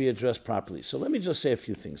needs to be addressed properly. So let me just say a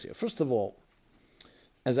few things here. First of all,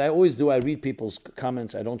 as I always do, I read people's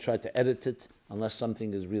comments. I don't try to edit it unless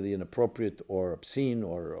something is really inappropriate or obscene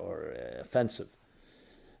or offensive.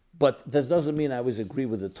 But this doesn't mean I always agree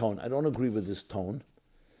with the tone. I don't agree with this tone,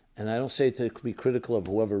 and I don't say it to be critical of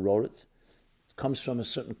whoever wrote it. It comes from a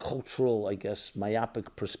certain cultural, I guess,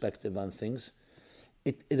 myopic perspective on things.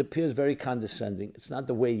 It appears very condescending. It's not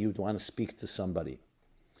the way you'd want to speak to somebody.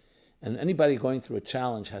 And anybody going through a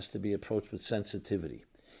challenge has to be approached with sensitivity.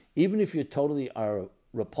 Even if you totally are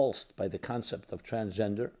repulsed by the concept of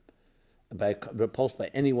transgender, repulsed by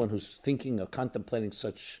anyone who's thinking or contemplating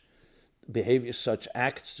such behavior, such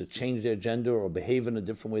acts to change their gender or behave in a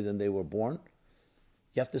different way than they were born,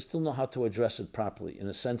 you have to still know how to address it properly in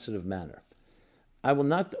a sensitive manner. We are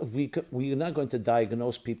not going to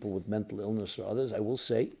diagnose people with mental illness or others. I will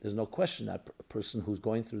say there's no question that a person who's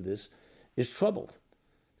going through this is troubled.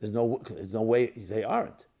 There's no way they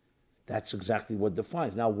aren't. That's exactly what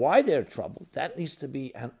defines. Now, why they're troubled, that needs to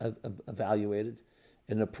be evaluated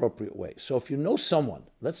in an appropriate way. So if you know someone,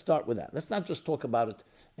 let's start with that. Let's not just talk about it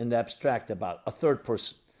in the abstract, about a third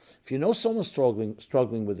person. If you know someone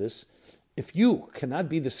struggling with this, if you cannot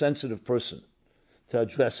be the sensitive person to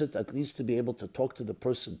address it, at least to be able to talk to the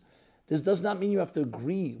person This does not mean you have to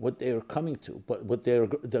agree what they are coming to, but what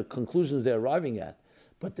the conclusions they're arriving at,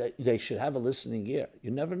 but they should have a listening ear.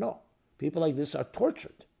 You never know. People like this are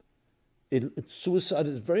tortured. Suicide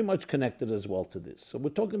is very much connected as well to this. So we're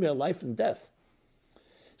talking about life and death.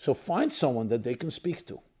 So find someone that they can speak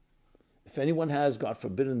to. If anyone has, God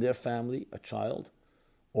forbid, in their family, a child,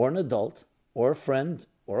 or an adult, or a friend,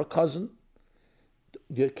 or a cousin,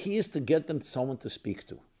 the key is to get them someone to speak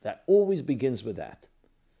to. That always begins with that.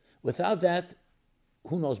 Without that,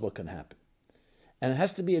 who knows what can happen? And it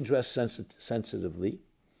has to be addressed sensitively.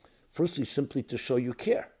 Firstly, simply to show you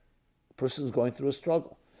care. A person is going through a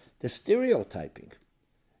struggle. The stereotyping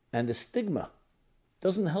and the stigma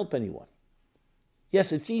doesn't help anyone.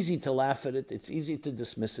 Yes, it's easy to laugh at it. It's easy to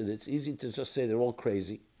dismiss it. It's easy to just say they're all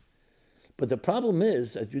crazy. But the problem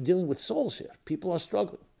is that you're dealing with souls here. People are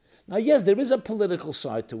struggling. Now, yes, there is a political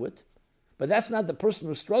side to it, but that's not the person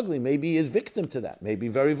who's struggling. Maybe he is victim to that, maybe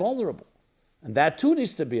very vulnerable. And that too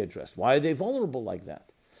needs to be addressed. Why are they vulnerable like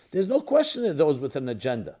that? There's no question that those with an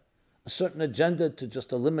agenda, a certain agenda to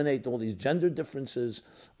just eliminate all these gender differences,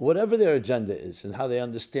 whatever their agenda is and how they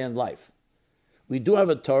understand life. We do have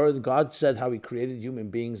a Torah. God said how he created human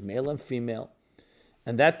beings, male and female,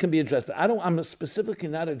 and that can be addressed. But I'm specifically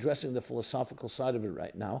not addressing the philosophical side of it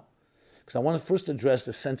right now, because I want to first address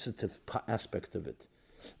the sensitive aspect of it.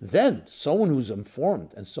 Then, someone who's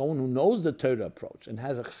informed and someone who knows the Torah approach and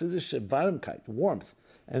has a chassidische Warmkeit, warmth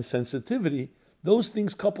and sensitivity, those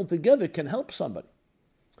things coupled together can help somebody.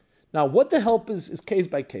 Now, what the help is case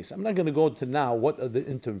by case. I'm not going to go into now what are the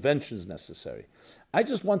interventions necessary. I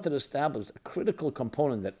just want to establish a critical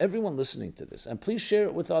component that everyone listening to this, and please share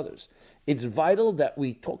it with others. It's vital that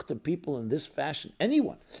we talk to people in this fashion.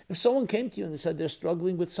 Anyone. If someone came to you and they said they're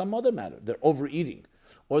struggling with some other matter, they're overeating,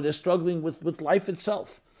 or they're struggling with life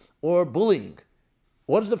itself, or bullying,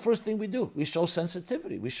 what is the first thing we do? We show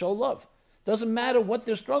sensitivity. We show love. Doesn't matter what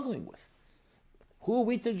they're struggling with. Who are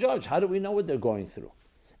we to judge? How do we know what they're going through?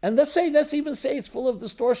 And let's even say it's full of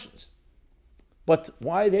distortions. But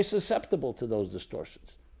why are they susceptible to those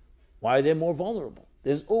distortions? Why are they more vulnerable?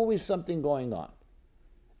 There's always something going on.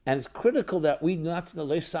 And it's critical that we not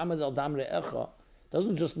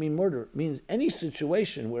doesn't just mean murder. It means any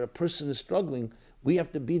situation where a person is struggling, we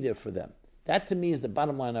have to be there for them. That to me is the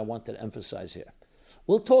bottom line I want to emphasize here.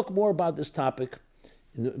 We'll talk more about this topic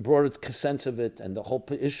in the broader sense of it and the whole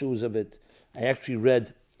issues of it. I actually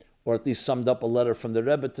read, or at least summed up, a letter from the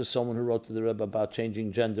Rebbe to someone who wrote to the Rebbe about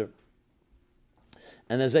changing gender.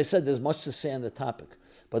 And as I said, there's much to say on the topic.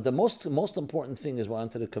 But the most important thing is what I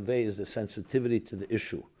wanted to convey is the sensitivity to the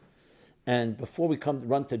issue. And before we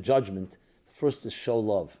run to judgment, first is show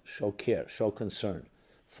love, show care, show concern.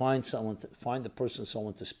 Find the person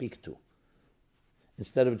someone to speak to.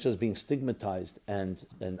 Instead of just being stigmatized and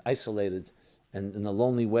isolated and in a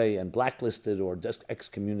lonely way and blacklisted or just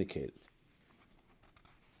excommunicated.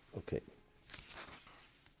 Okay.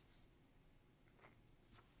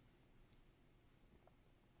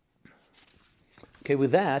 Okay,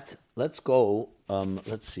 with that, let's go.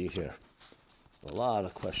 Let's see here. A lot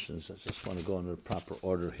of questions. I just want to go in the proper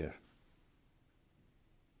order here.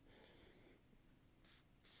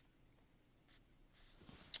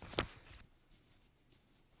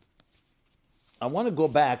 I want to go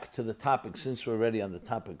back to the topic, since we're already on the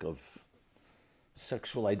topic of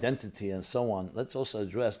sexual identity and so on. Let's also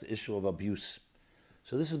address the issue of abuse.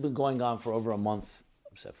 So this has been going on for over a month,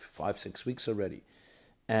 5-6 weeks already.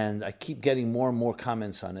 And I keep getting more and more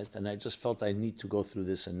comments on it, and I just felt I need to go through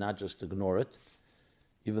this and not just ignore it,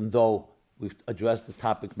 even though we've addressed the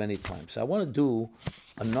topic many times. So I want to do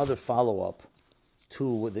another follow-up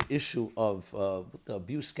to the issue of the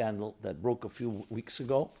abuse scandal that broke a few weeks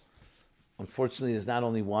ago. Unfortunately, there's not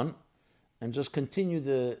only one. And just continue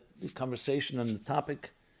the conversation on the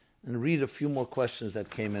topic and read a few more questions that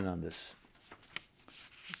came in on this.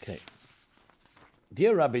 Okay.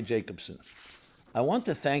 Dear Rabbi Jacobson, I want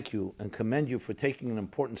to thank you and commend you for taking an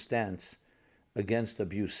important stance against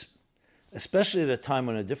abuse, especially at a time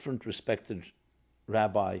when a different respected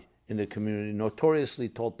rabbi in the community notoriously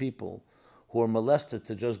told people who are molested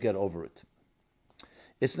to just get over it.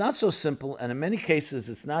 It's not so simple, and in many cases,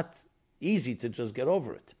 it's not easy to just get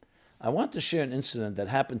over it. I want to share an incident that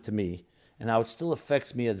happened to me and how it still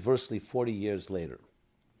affects me adversely 40 years later.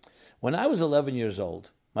 When I was 11 years old,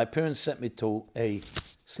 my parents sent me to a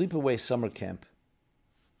sleepaway summer camp.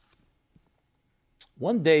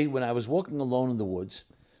 One day, when I was walking alone in the woods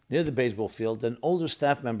near the baseball field, an older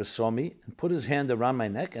staff member saw me and put his hand around my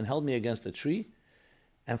neck and held me against a tree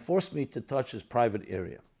and forced me to touch his private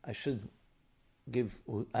area. I should give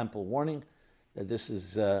ample warning that this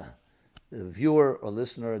is viewer or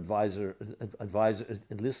listener advised,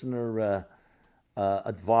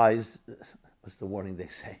 what's the warning they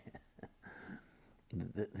say?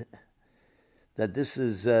 that this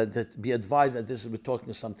is, that be advised that this is, we're talking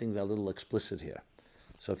to some things that are a little explicit here.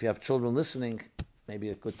 So if you have children listening, maybe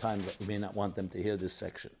a good time that you may not want them to hear this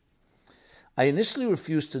section. I initially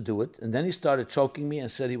refused to do it, and then he started choking me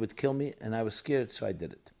and said he would kill me, and I was scared, so I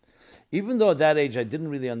did it. Even though at that age I didn't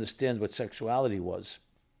really understand what sexuality was,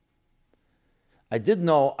 I did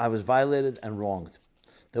know I was violated and wronged.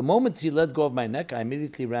 The moment he let go of my neck, I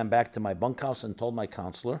immediately ran back to my bunkhouse and told my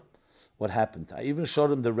counselor what happened. I even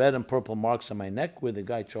showed him the red and purple marks on my neck where the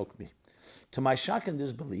guy choked me. To my shock and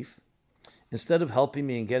disbelief, instead of helping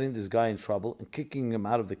me and getting this guy in trouble and kicking him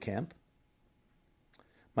out of the camp,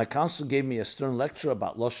 my counselor gave me a stern lecture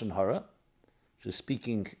about Lashon Hara, which is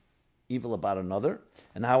speaking evil about another,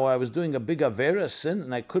 and how I was doing a big avera, a sin,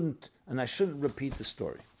 and I shouldn't repeat the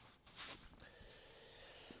story.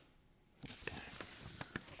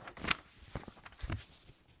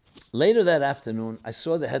 Later that afternoon, I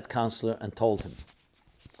saw the head counselor and told him.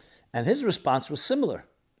 And his response was similar,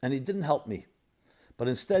 and he didn't help me, but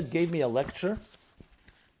instead gave me a lecture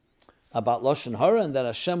about Lashon Hara and that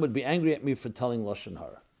Hashem would be angry at me for telling Lashon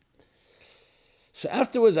Hara. So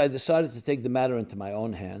afterwards, I decided to take the matter into my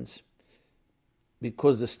own hands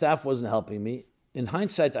because the staff wasn't helping me. In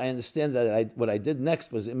hindsight, I understand that what I did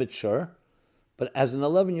next was immature, but as an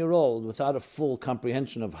 11-year-old, without a full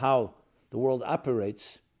comprehension of how the world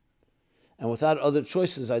operates, and without other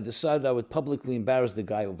choices, I decided I would publicly embarrass the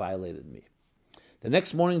guy who violated me. The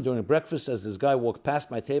next morning during breakfast, as this guy walked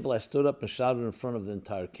past my table, I stood up and shouted in front of the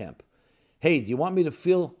entire camp, "Hey, do you want me to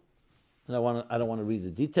feel," and I don't want to read the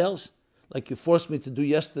details, "like you forced me to do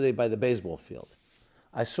yesterday by the baseball field?"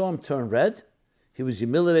 I saw him turn red. He was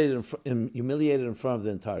humiliated in front of the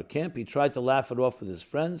entire camp. He tried to laugh it off with his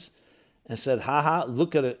friends and said, "Ha ha,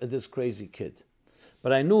 look at this crazy kid."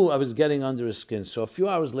 But I knew I was getting under his skin. So a few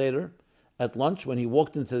hours later, at lunch, when he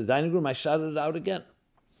walked into the dining room, I shouted it out again.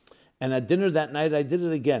 And at dinner that night, I did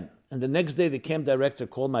it again. And the next day, the camp director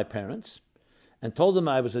called my parents and told them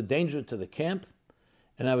I was a danger to the camp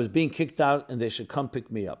and I was being kicked out and they should come pick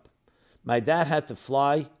me up. My dad had to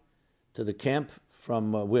fly to the camp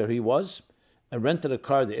from where he was and rented a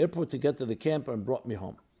car at the airport to get to the camp and brought me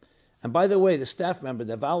home. And by the way, the staff member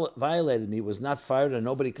that violated me was not fired and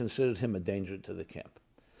nobody considered him a danger to the camp.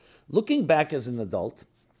 Looking back as an adult,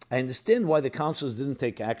 I understand why the counselors didn't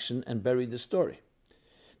take action and bury the story.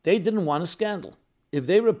 They didn't want a scandal. If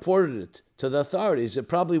they reported it to the authorities, it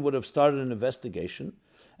probably would have started an investigation,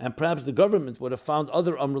 and perhaps the government would have found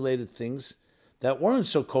other unrelated things that weren't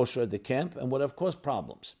so kosher at the camp and would have caused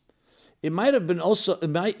problems. It might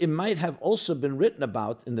have also been written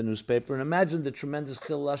about in the newspaper, and imagine the tremendous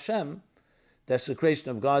Chillul Hashem, desecration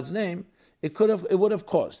of God's name, it would have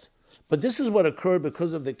caused. But this is what occurred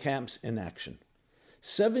because of the camp's inaction.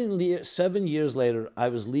 7 years later, I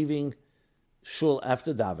was leaving shul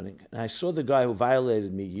after davening, and I saw the guy who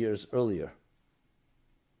violated me years earlier.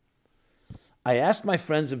 I asked my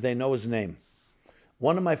friends if they know his name.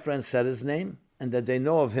 One of my friends said his name, and that they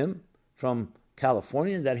know of him from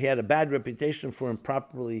California, and that he had a bad reputation for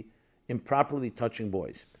improperly touching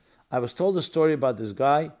boys. I was told a story about this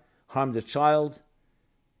guy harmed a child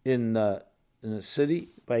in a city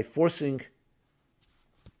by forcing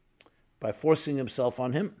himself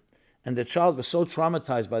on him, and the child was so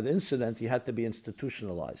traumatized by the incident he had to be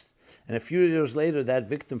institutionalized. And a few years later, that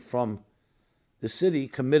victim from the city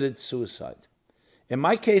committed suicide. In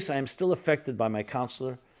my case, I am still affected by my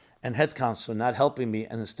counselor and head counselor not helping me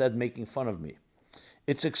and instead making fun of me.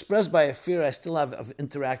 It's expressed by a fear I still have of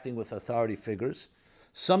interacting with authority figures.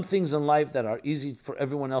 Some things in life that are easy for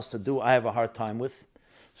everyone else to do, I have a hard time with.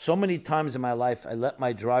 So many times in my life, I let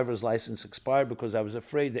my driver's license expire because I was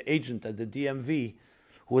afraid the agent at the DMV,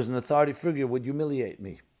 who was an authority figure, would humiliate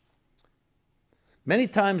me. Many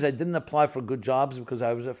times I didn't apply for good jobs because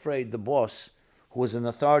I was afraid the boss, who was an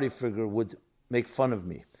authority figure, would make fun of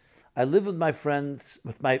me. I lived with my parents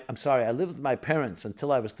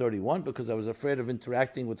until I was 31 because I was afraid of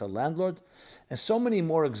interacting with a landlord, and so many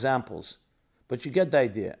more examples. But you get the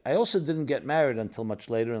idea. I also didn't get married until much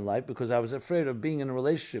later in life because I was afraid of being in a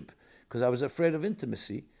relationship, because I was afraid of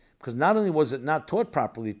intimacy, because not only was it not taught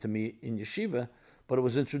properly to me in yeshiva, but it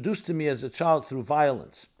was introduced to me as a child through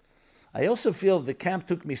violence. I also feel the camp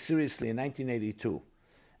took me seriously in 1982.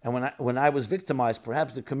 And when I was victimized,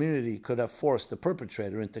 perhaps the community could have forced the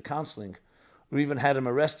perpetrator into counseling or even had him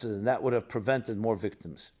arrested, and that would have prevented more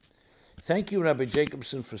victims. Thank you, Rabbi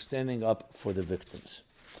Jacobson, for standing up for the victims.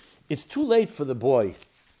 It's too late for the boy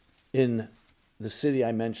in the city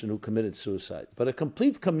I mentioned who committed suicide. But a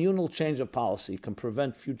complete communal change of policy can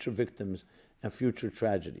prevent future victims and future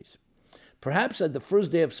tragedies. Perhaps at the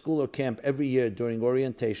first day of school or camp every year during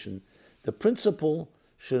orientation, the principal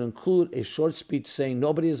should include a short speech saying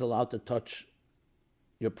nobody is allowed to touch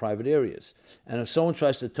your private areas. And if someone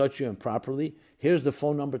tries to touch you improperly, here's the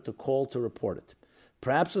phone number to call to report it.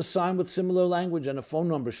 Perhaps a sign with similar language and a phone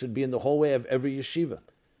number should be in the hallway of every yeshiva.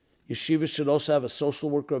 Yeshivas should also have a social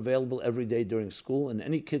worker available every day during school, and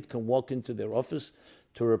any kid can walk into their office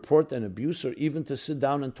to report an abuse or even to sit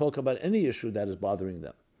down and talk about any issue that is bothering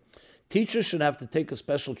them. Teachers should have to take a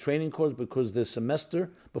special training course before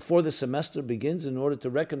the semester begins in order to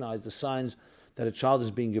recognize the signs that a child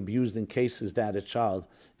is being abused in cases that a child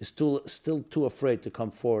is still too afraid to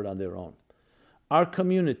come forward on their own. Our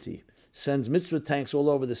community sends mitzvah tanks all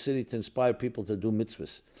over the city to inspire people to do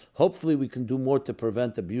mitzvahs. Hopefully we can do more to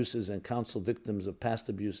prevent abuses and counsel victims of past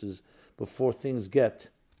abuses before things get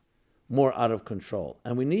more out of control.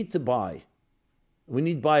 And we need to buy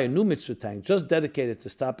a new mitzvah tank just dedicated to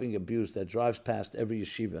stopping abuse that drives past every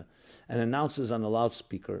yeshiva and announces on a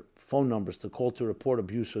loudspeaker phone numbers to call to report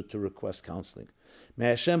abuse or to request counseling. May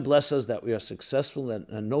Hashem bless us that we are successful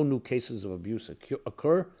and no new cases of abuse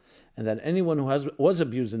occur, and that anyone who was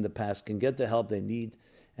abused in the past can get the help they need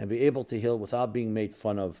and be able to heal without being made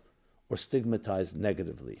fun of or stigmatized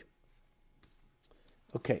negatively.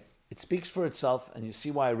 Okay, it speaks for itself, and you see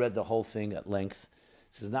why I read the whole thing at length.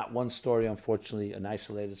 This is not one story, unfortunately, an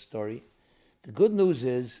isolated story. The good news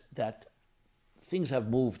is that things have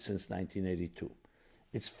moved since 1982.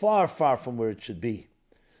 It's far, far from where it should be,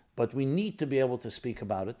 but we need to be able to speak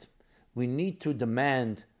about it. We need to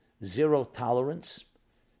demand zero tolerance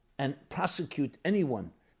and prosecute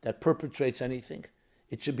anyone that perpetrates anything.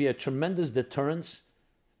 It should be a tremendous deterrence,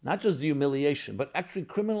 not just the humiliation, but actually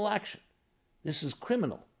criminal action. This is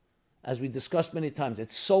criminal. As we discussed many times,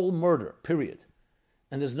 it's soul murder, period.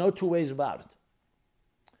 And there's no two ways about it.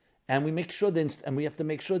 And we have to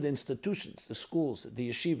make sure the institutions, the schools, the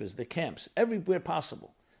yeshivas, the camps, everywhere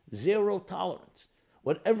possible, zero tolerance,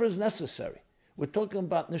 whatever is necessary. We're talking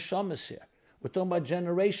about neshamas here. We're talking about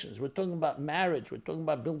generations. We're talking about marriage. We're talking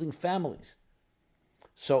about building families.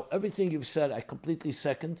 So everything you've said, I completely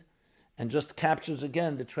second, and just captures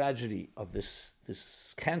again the tragedy of this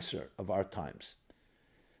cancer of our times.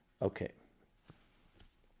 Okay.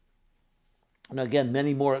 And again,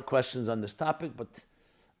 many more questions on this topic, but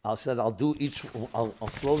I'll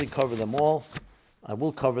slowly cover them all. I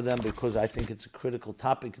will cover them because I think it's a critical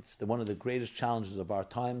topic. It's one of the greatest challenges of our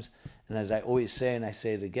times. And as I always say, and I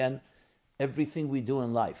say it again, everything we do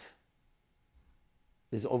in life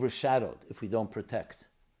is overshadowed if we don't protect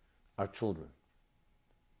our children,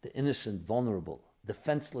 the innocent, vulnerable,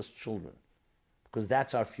 defenseless children, because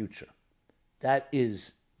that's our future. That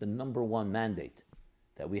is the number one mandate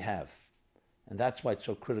that we have. And that's why it's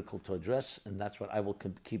so critical to address, and that's what I will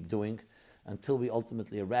keep doing until we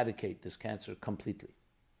ultimately eradicate this cancer completely.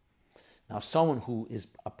 Now, someone who is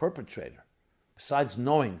a perpetrator, besides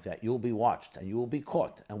knowing that you will be watched and you will be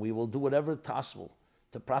caught and we will do whatever possible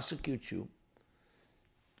to prosecute you,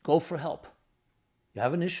 go for help. You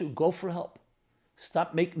have an issue, go for help.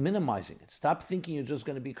 Stop minimizing it. Stop thinking you're just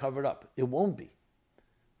going to be covered up. It won't be.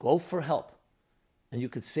 Go for help. And you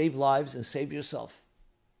could save lives and save yourself.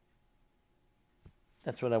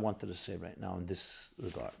 That's what I wanted to say right now in this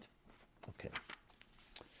regard. Okay.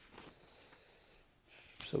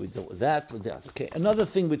 So we dealt with that. Okay. Another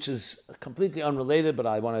thing which is completely unrelated, but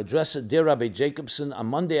I want to address it. Dear Rabbi Jacobson, on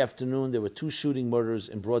Monday afternoon, there were 2 shooting murders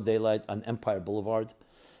in broad daylight on Empire Boulevard,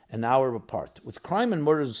 an hour apart. With crime and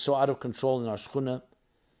murders so out of control in our shchuna,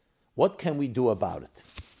 what can we do about it?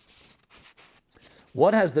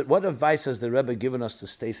 What advice has the Rebbe given us to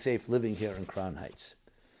stay safe living here in Crown Heights?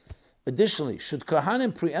 Additionally, should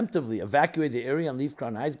Kohanim preemptively evacuate the area and leave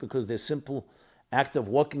Crown Heights because their simple act of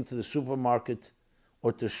walking to the supermarket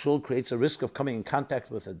or to shul creates a risk of coming in contact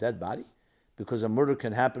with a dead body? Because a murder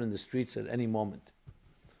can happen in the streets at any moment.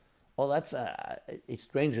 Well, that's a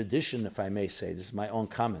strange addition, if I may say. This is my own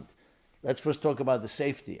comment. Let's first talk about the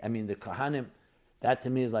safety. I mean, the Kohanim, that to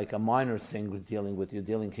me is like a minor thing we're dealing with. You're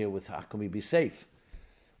dealing here with how can we be safe?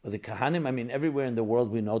 But the Kohanim, I mean, everywhere in the world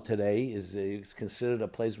we know today is considered a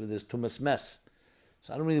place where there's too much mess.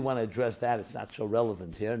 So I don't really want to address that. It's not so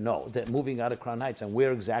relevant here. No, that moving out of Crown Heights and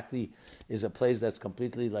where exactly is a place that's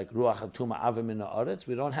completely like Ruach HaTuma Avim in the Aretz.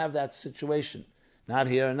 We don't have that situation. Not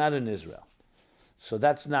here and not in Israel. So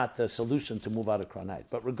that's not the solution to move out of Crown Heights.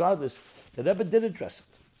 But regardless, the Rebbe did address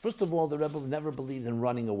it. First of all, the Rebbe never believed in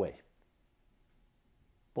running away.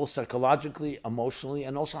 Both psychologically, emotionally,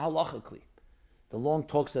 and also halachically. The long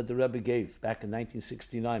talks that the Rebbe gave back in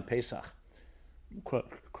 1969, Pesach,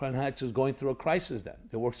 Crown Heights was going through a crisis then.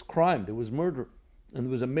 There was crime, there was murder, and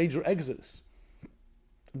there was a major exodus.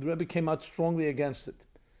 The Rebbe came out strongly against it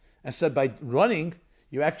and said by running,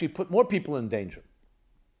 you actually put more people in danger.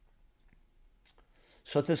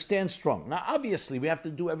 So to stand strong. Now, obviously, we have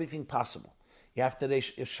to do everything possible. You have to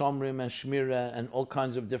reach Shomrim and Shmira and all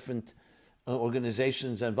kinds of different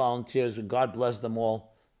organizations and volunteers, and God bless them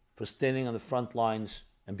all for standing on the front lines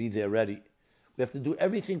and be there ready. We have to do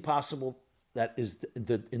everything possible that is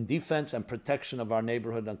in defense and protection of our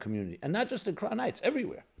neighborhood and community. And not just in Crown Heights,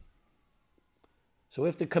 everywhere. So we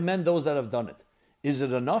have to commend those that have done it. Is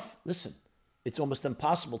it enough? Listen, it's almost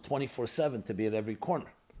impossible 24/7 to be at every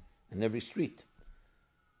corner and every street.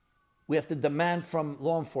 We have to demand from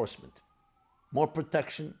law enforcement more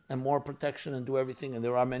protection and do everything. And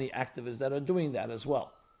there are many activists that are doing that as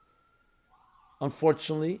well.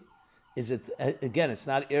 Unfortunately, it's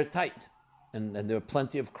not airtight. And there are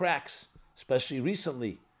plenty of cracks, especially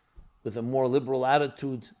recently, with a more liberal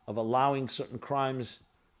attitude of allowing certain crimes.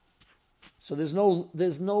 So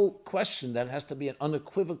there's no question that it has to be an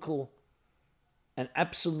unequivocal and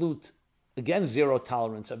absolute, again, zero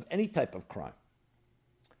tolerance of any type of crime.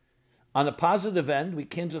 On the positive end, we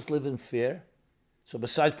can't just live in fear. So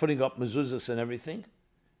besides putting up mezuzahs and everything,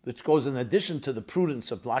 which goes in addition to the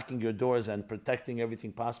prudence of blocking your doors and protecting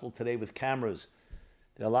everything possible today with cameras,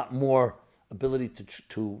 there are a lot more ability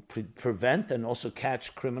to prevent and also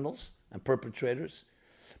catch criminals and perpetrators.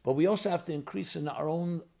 But we also have to increase in our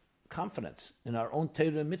own confidence, in our own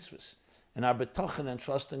Torah and mitzvahs, in our betachin and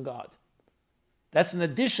trust in God. That's in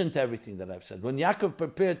addition to everything that I've said. When Yaakov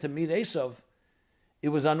prepared to meet Esav, it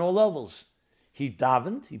was on all levels. He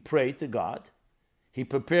davened, he prayed to God, he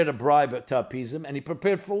prepared a bribe to appease him, and he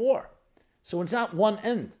prepared for war. So it's not one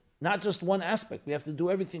end, not just one aspect. We have to do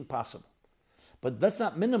everything possible. But let's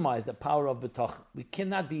not minimize the power of betachin. We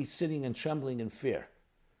cannot be sitting and trembling in fear.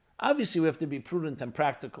 Obviously, we have to be prudent and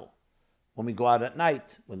practical when we go out at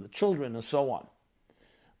night, when the children, and so on.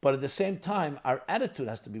 But at the same time, our attitude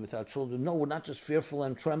has to be with our children. No, we're not just fearful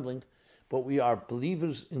and trembling, but we are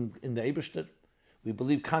believers in the Eibishter. We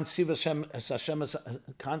believe Kansiv Hashem es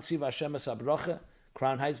habracha.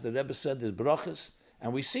 Crown Heights, the Rebbe said, there's brachas,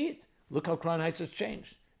 and we see it. Look how Crown Heights has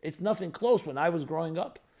changed. It's nothing close when I was growing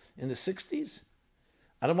up in the 60s.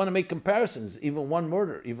 I don't want to make comparisons. Even one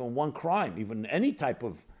murder, even one crime, even any type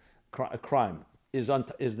of crime is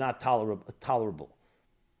not tolerable.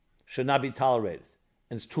 Should not be tolerated.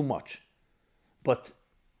 And it's too much. But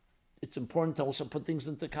it's important to also put things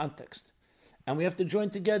into context. And we have to join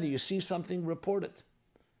together. You see something, report it.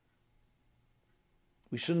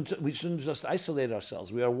 We shouldn't just isolate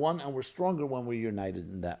ourselves. We are one and we're stronger when we're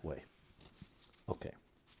united in that way. Okay.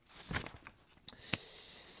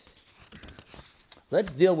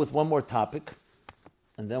 Let's deal with one more topic,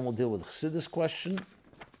 and then we'll deal with Chassidus question.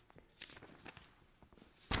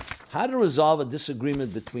 How to resolve a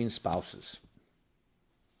disagreement between spouses.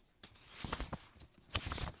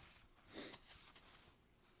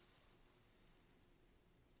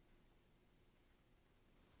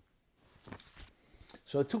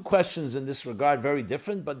 So 2 questions in this regard, very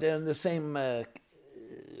different, but they're in the same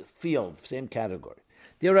field, same category.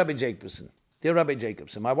 Dear Rabbi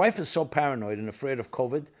Jacobson, my wife is so paranoid and afraid of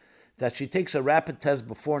COVID that she takes a rapid test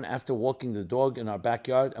before and after walking the dog in our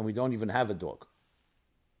backyard, and we don't even have a dog.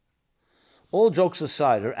 All jokes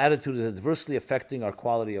aside, her attitude is adversely affecting our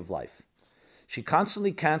quality of life. She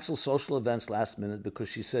constantly cancels social events last minute because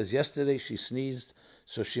she says yesterday she sneezed,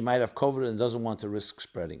 so she might have COVID and doesn't want to risk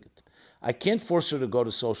spreading it. I can't force her to go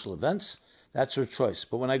to social events. That's her choice.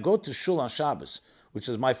 But when I go to shul on Shabbos, which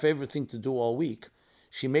is my favorite thing to do all week,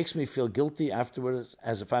 she makes me feel guilty afterwards,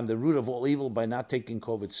 as if I'm the root of all evil by not taking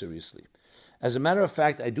COVID seriously. As a matter of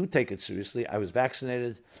fact, I do take it seriously. I was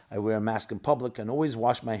vaccinated, I wear a mask in public, and always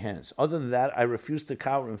wash my hands. Other than that, I refuse to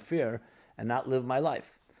cower in fear and not live my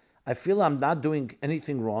life. I feel I'm not doing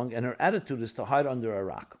anything wrong, and her attitude is to hide under a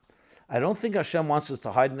rock. I don't think Hashem wants us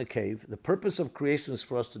to hide in a cave. The purpose of creation is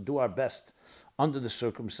for us to do our best under the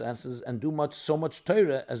circumstances and do so much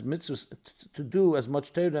Torah as mitzvahs, to do as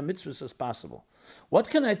much Torah and mitzvahs as possible. What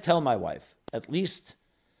can I tell my wife? At least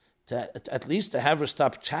to have her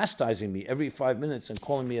stop chastising me every 5 minutes and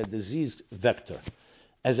calling me a disease vector.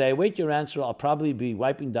 As I await your answer, I'll probably be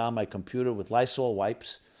wiping down my computer with Lysol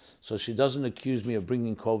wipes so she doesn't accuse me of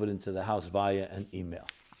bringing COVID into the house via an email.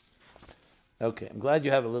 Okay, I'm glad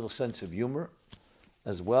you have a little sense of humor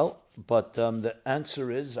as well, but the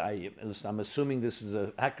answer is, I'm assuming this is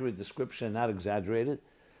an accurate description, not exaggerated,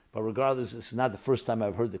 but regardless, this is not the first time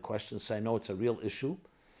I've heard the question, so I know it's a real issue.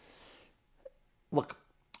 Look,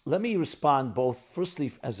 let me respond both,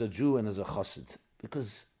 firstly, as a Jew and as a Chassid,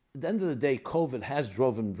 because at the end of the day, COVID has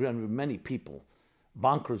driven many people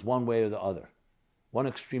bonkers one way or the other, one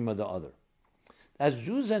extreme or the other. As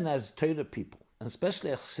Jews and as Torah people, and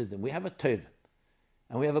especially as Chassidim, we have a Torah,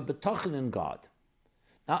 and we have a betochen in God.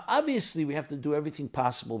 Now, obviously, we have to do everything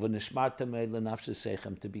possible to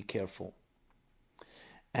be careful,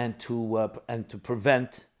 and to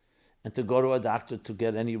prevent, and to go to a doctor to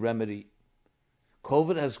get any remedy.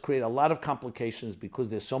 COVID has created a lot of complications because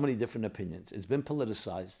there's so many different opinions. It's been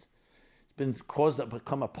politicized. It's been caused to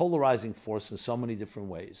become a polarizing force in so many different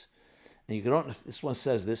ways. And you don't. This one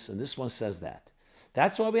says this, and this one says that.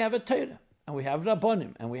 That's why we have a Torah, and we have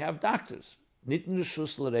Rabbonim, and we have doctors. Nitin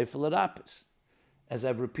reshus l'reifah l'rapis, as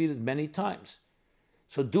I've repeated many times.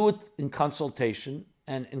 So do it in consultation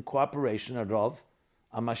and in cooperation, a Rav,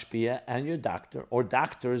 a Mashpia, and your doctor, or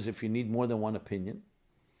doctors if you need more than one opinion,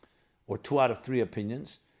 or 2 out of 3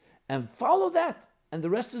 opinions, and follow that. And the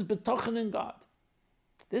rest is betochen in God.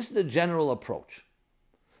 This is the general approach.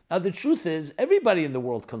 Now the truth is, everybody in the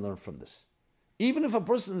world can learn from this. Even if a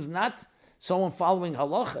person is not someone following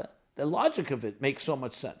halacha, the logic of it makes so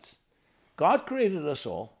much sense. God created us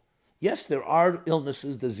all. Yes, there are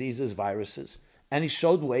illnesses, diseases, viruses, and He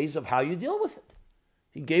showed ways of how you deal with it.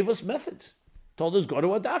 He gave us methods. Told us, go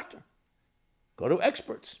to a doctor. Go to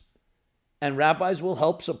experts. And rabbis will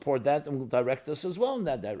help support that and will direct us as well in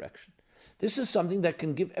that direction. This is something that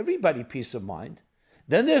can give everybody peace of mind.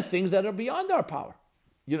 Then there are things that are beyond our power.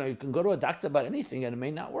 You can go to a doctor about anything and it may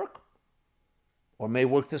not work. Or may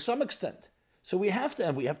work to some extent. So we have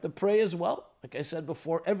to pray as well. Like I said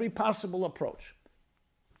before, every possible approach.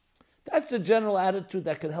 That's the general attitude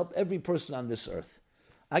that can help every person on this earth.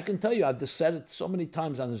 I can tell you, I've just said it so many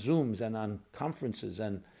times on Zooms and on conferences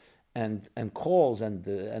and calls and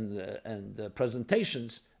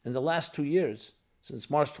presentations in the last 2 years, since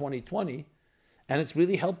March 2020, and it's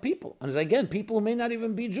really helped people. And again, people who may not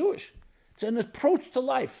even be Jewish. It's an approach to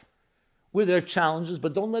life where there are challenges,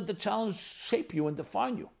 but don't let the challenge shape you and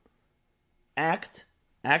define you. Act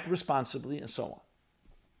responsibly, and so on.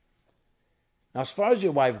 Now, as far as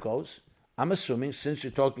your wife goes, I'm assuming, since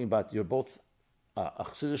you're talking about you're both a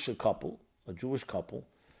Chassidish couple, a Jewish couple,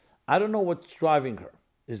 I don't know what's driving her.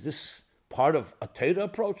 Is this part of a Torah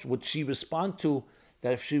approach? Would she respond to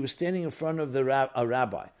that if she was standing in front of a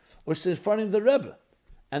rabbi, or she's in front of the Rebbe,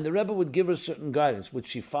 and the Rebbe would give her certain guidance, would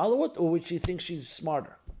she follow it, or would she think she's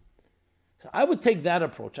smarter? So I would take that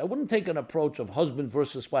approach. I wouldn't take an approach of husband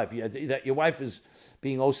versus wife, that your wife is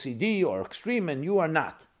being OCD or extreme and you are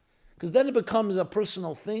not. Because then it becomes a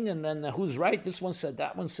personal thing, and then who's right? This one said,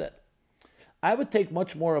 that one said. I would take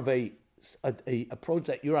much more of a approach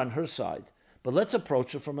that you're on her side, but let's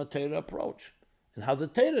approach it from a Torah approach, and how the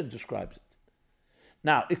Torah describes it.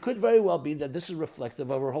 Now, it could very well be that this is reflective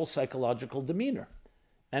of her whole psychological demeanor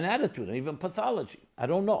and attitude, and even pathology. I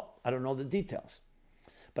don't know. I don't know the details.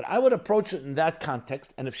 But I would approach it in that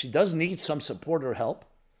context, and if she does need some support or help,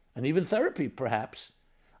 and even therapy perhaps,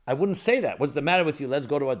 I wouldn't say that. What's the matter with you? Let's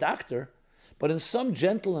go to a doctor. But in some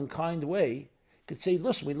gentle and kind way, you could say,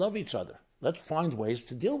 listen, we love each other. Let's find ways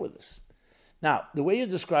to deal with this. Now, the way you're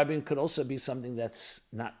describing it could also be something that's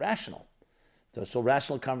not rational. So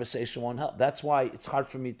rational conversation won't help. That's why it's hard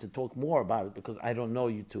for me to talk more about it, because I don't know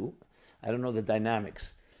you two. I don't know the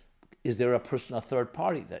dynamics. Is there a person, a third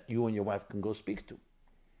party that you and your wife can go speak to?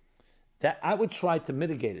 That I would try to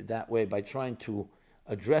mitigate it that way by trying to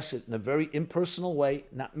address it in a very impersonal way,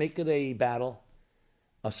 not make it a battle,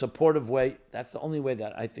 a supportive way. That's the only way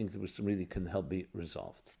that I think this really can help be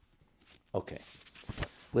resolved. Okay.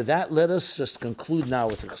 With that, let us just conclude now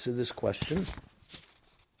with the Chassidus question.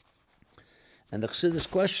 And the Chassidus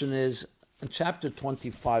question is in chapter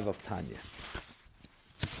 25 of Tanya.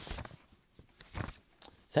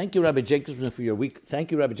 Thank you, Rabbi Jacobson, for your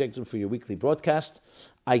weekly broadcast.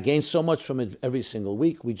 I gain so much from it every single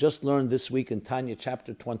week. We just learned this week in Tanya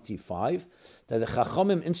chapter 25 that the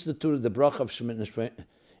Chachamim instituted the bracha of Shemin Esrei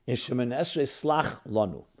Slach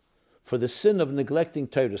Lanu for the sin of neglecting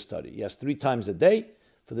Torah study. Yes, 3 times a day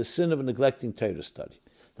for the sin of neglecting Torah study.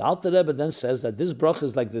 The Alter Rebbe then says that this bracha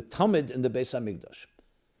is like the Tamid in the Beis Hamikdash,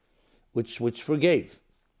 which forgave.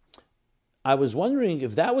 I was wondering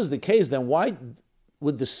if that was the case, then why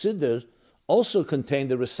would the Siddur also contain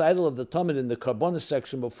the recital of the Tamid in the Karbonis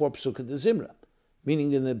section before Pesukah de Zimra,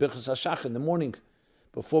 meaning in the Birchas Hashach in the morning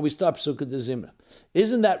before we start Pesukah de Zimra?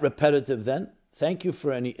 Isn't that repetitive then? Thank you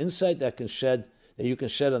for any insight that you can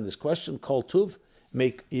shed on this question. Kol Tuv,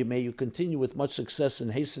 may you continue with much success in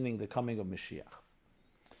hastening the coming of Mashiach.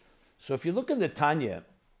 So if you look at the Tanya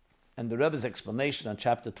and the Rebbe's explanation on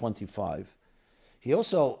chapter 25,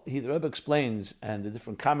 the Rebbe explains, and the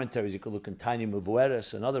different commentaries, you could look in Tanya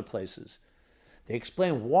Mevueres and other places, They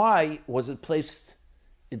explain why was it placed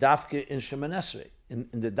idafke in Shemoneh Esrei, in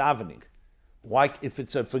the davening. Why, if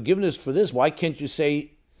it's a forgiveness for this, why can't you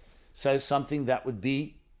say something that would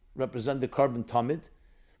represent the Korban Tamid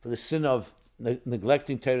for the sin of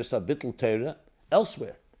neglecting Torah, bittul Torah,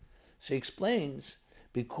 elsewhere? So he explains,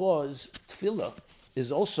 because tefillah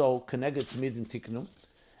is also connected to midin tiknum,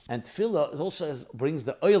 and tefillah also brings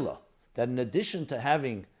the oila, that in addition to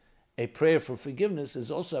having a prayer for forgiveness, is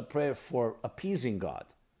also a prayer for appeasing God.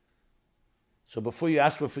 So before you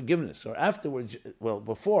ask for forgiveness, or afterwards,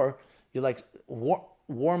 before, you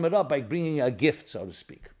warm it up by bringing a gift, so to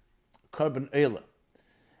speak, korban oila.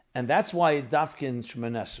 And that's why dafke in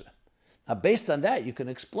Shemoneh Esrei. Now, based on that, you can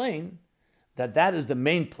explain that is the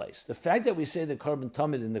main place. The fact that we say the Korban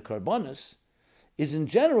Tamid in the Karbonos is in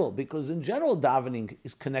general, because in general davening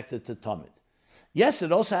is connected to Tamid. Yes,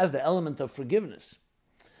 it also has the element of forgiveness,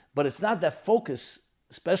 but it's not that focus,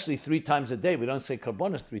 especially 3 times a day. We don't say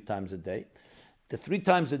Karbonos 3 times a day. The 3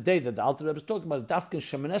 times a day that the Alter Rebbe is talking about, dafke in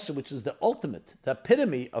Shemoneh Esrei, which is the ultimate, the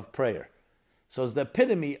epitome of prayer. So it's the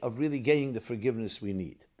epitome of really gaining the forgiveness we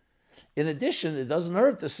need. In addition, it doesn't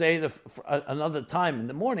hurt to say it another time in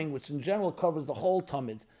the morning, which in general covers the whole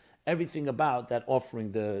Tamid, everything about that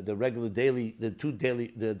offering, the regular daily, the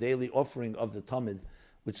daily offering of the Tamid,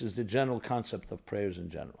 which is the general concept of prayers in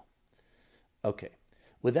general. Okay,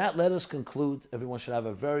 with that, let us conclude. Everyone should have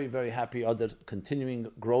a very, very happy other continuing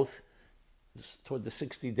growth toward the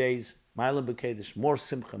 60 days. Ma'alim b'Kedish, more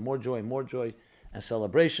simcha, more joy and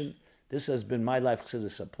celebration. This has been My Life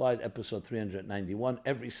Chassidus Applied, episode 391.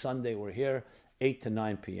 Every Sunday we're here, 8 to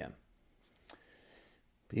 9 p.m.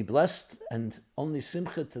 Be blessed, and only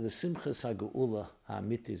simcha to the simchas ha'geula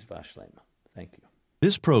ha'amitis v'ashlema. Thank you.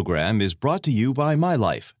 This program is brought to you by My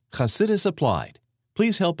Life Chassidus Applied.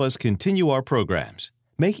 Please help us continue our programs.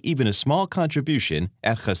 Make even a small contribution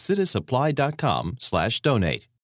at chassidusapply.com/donate.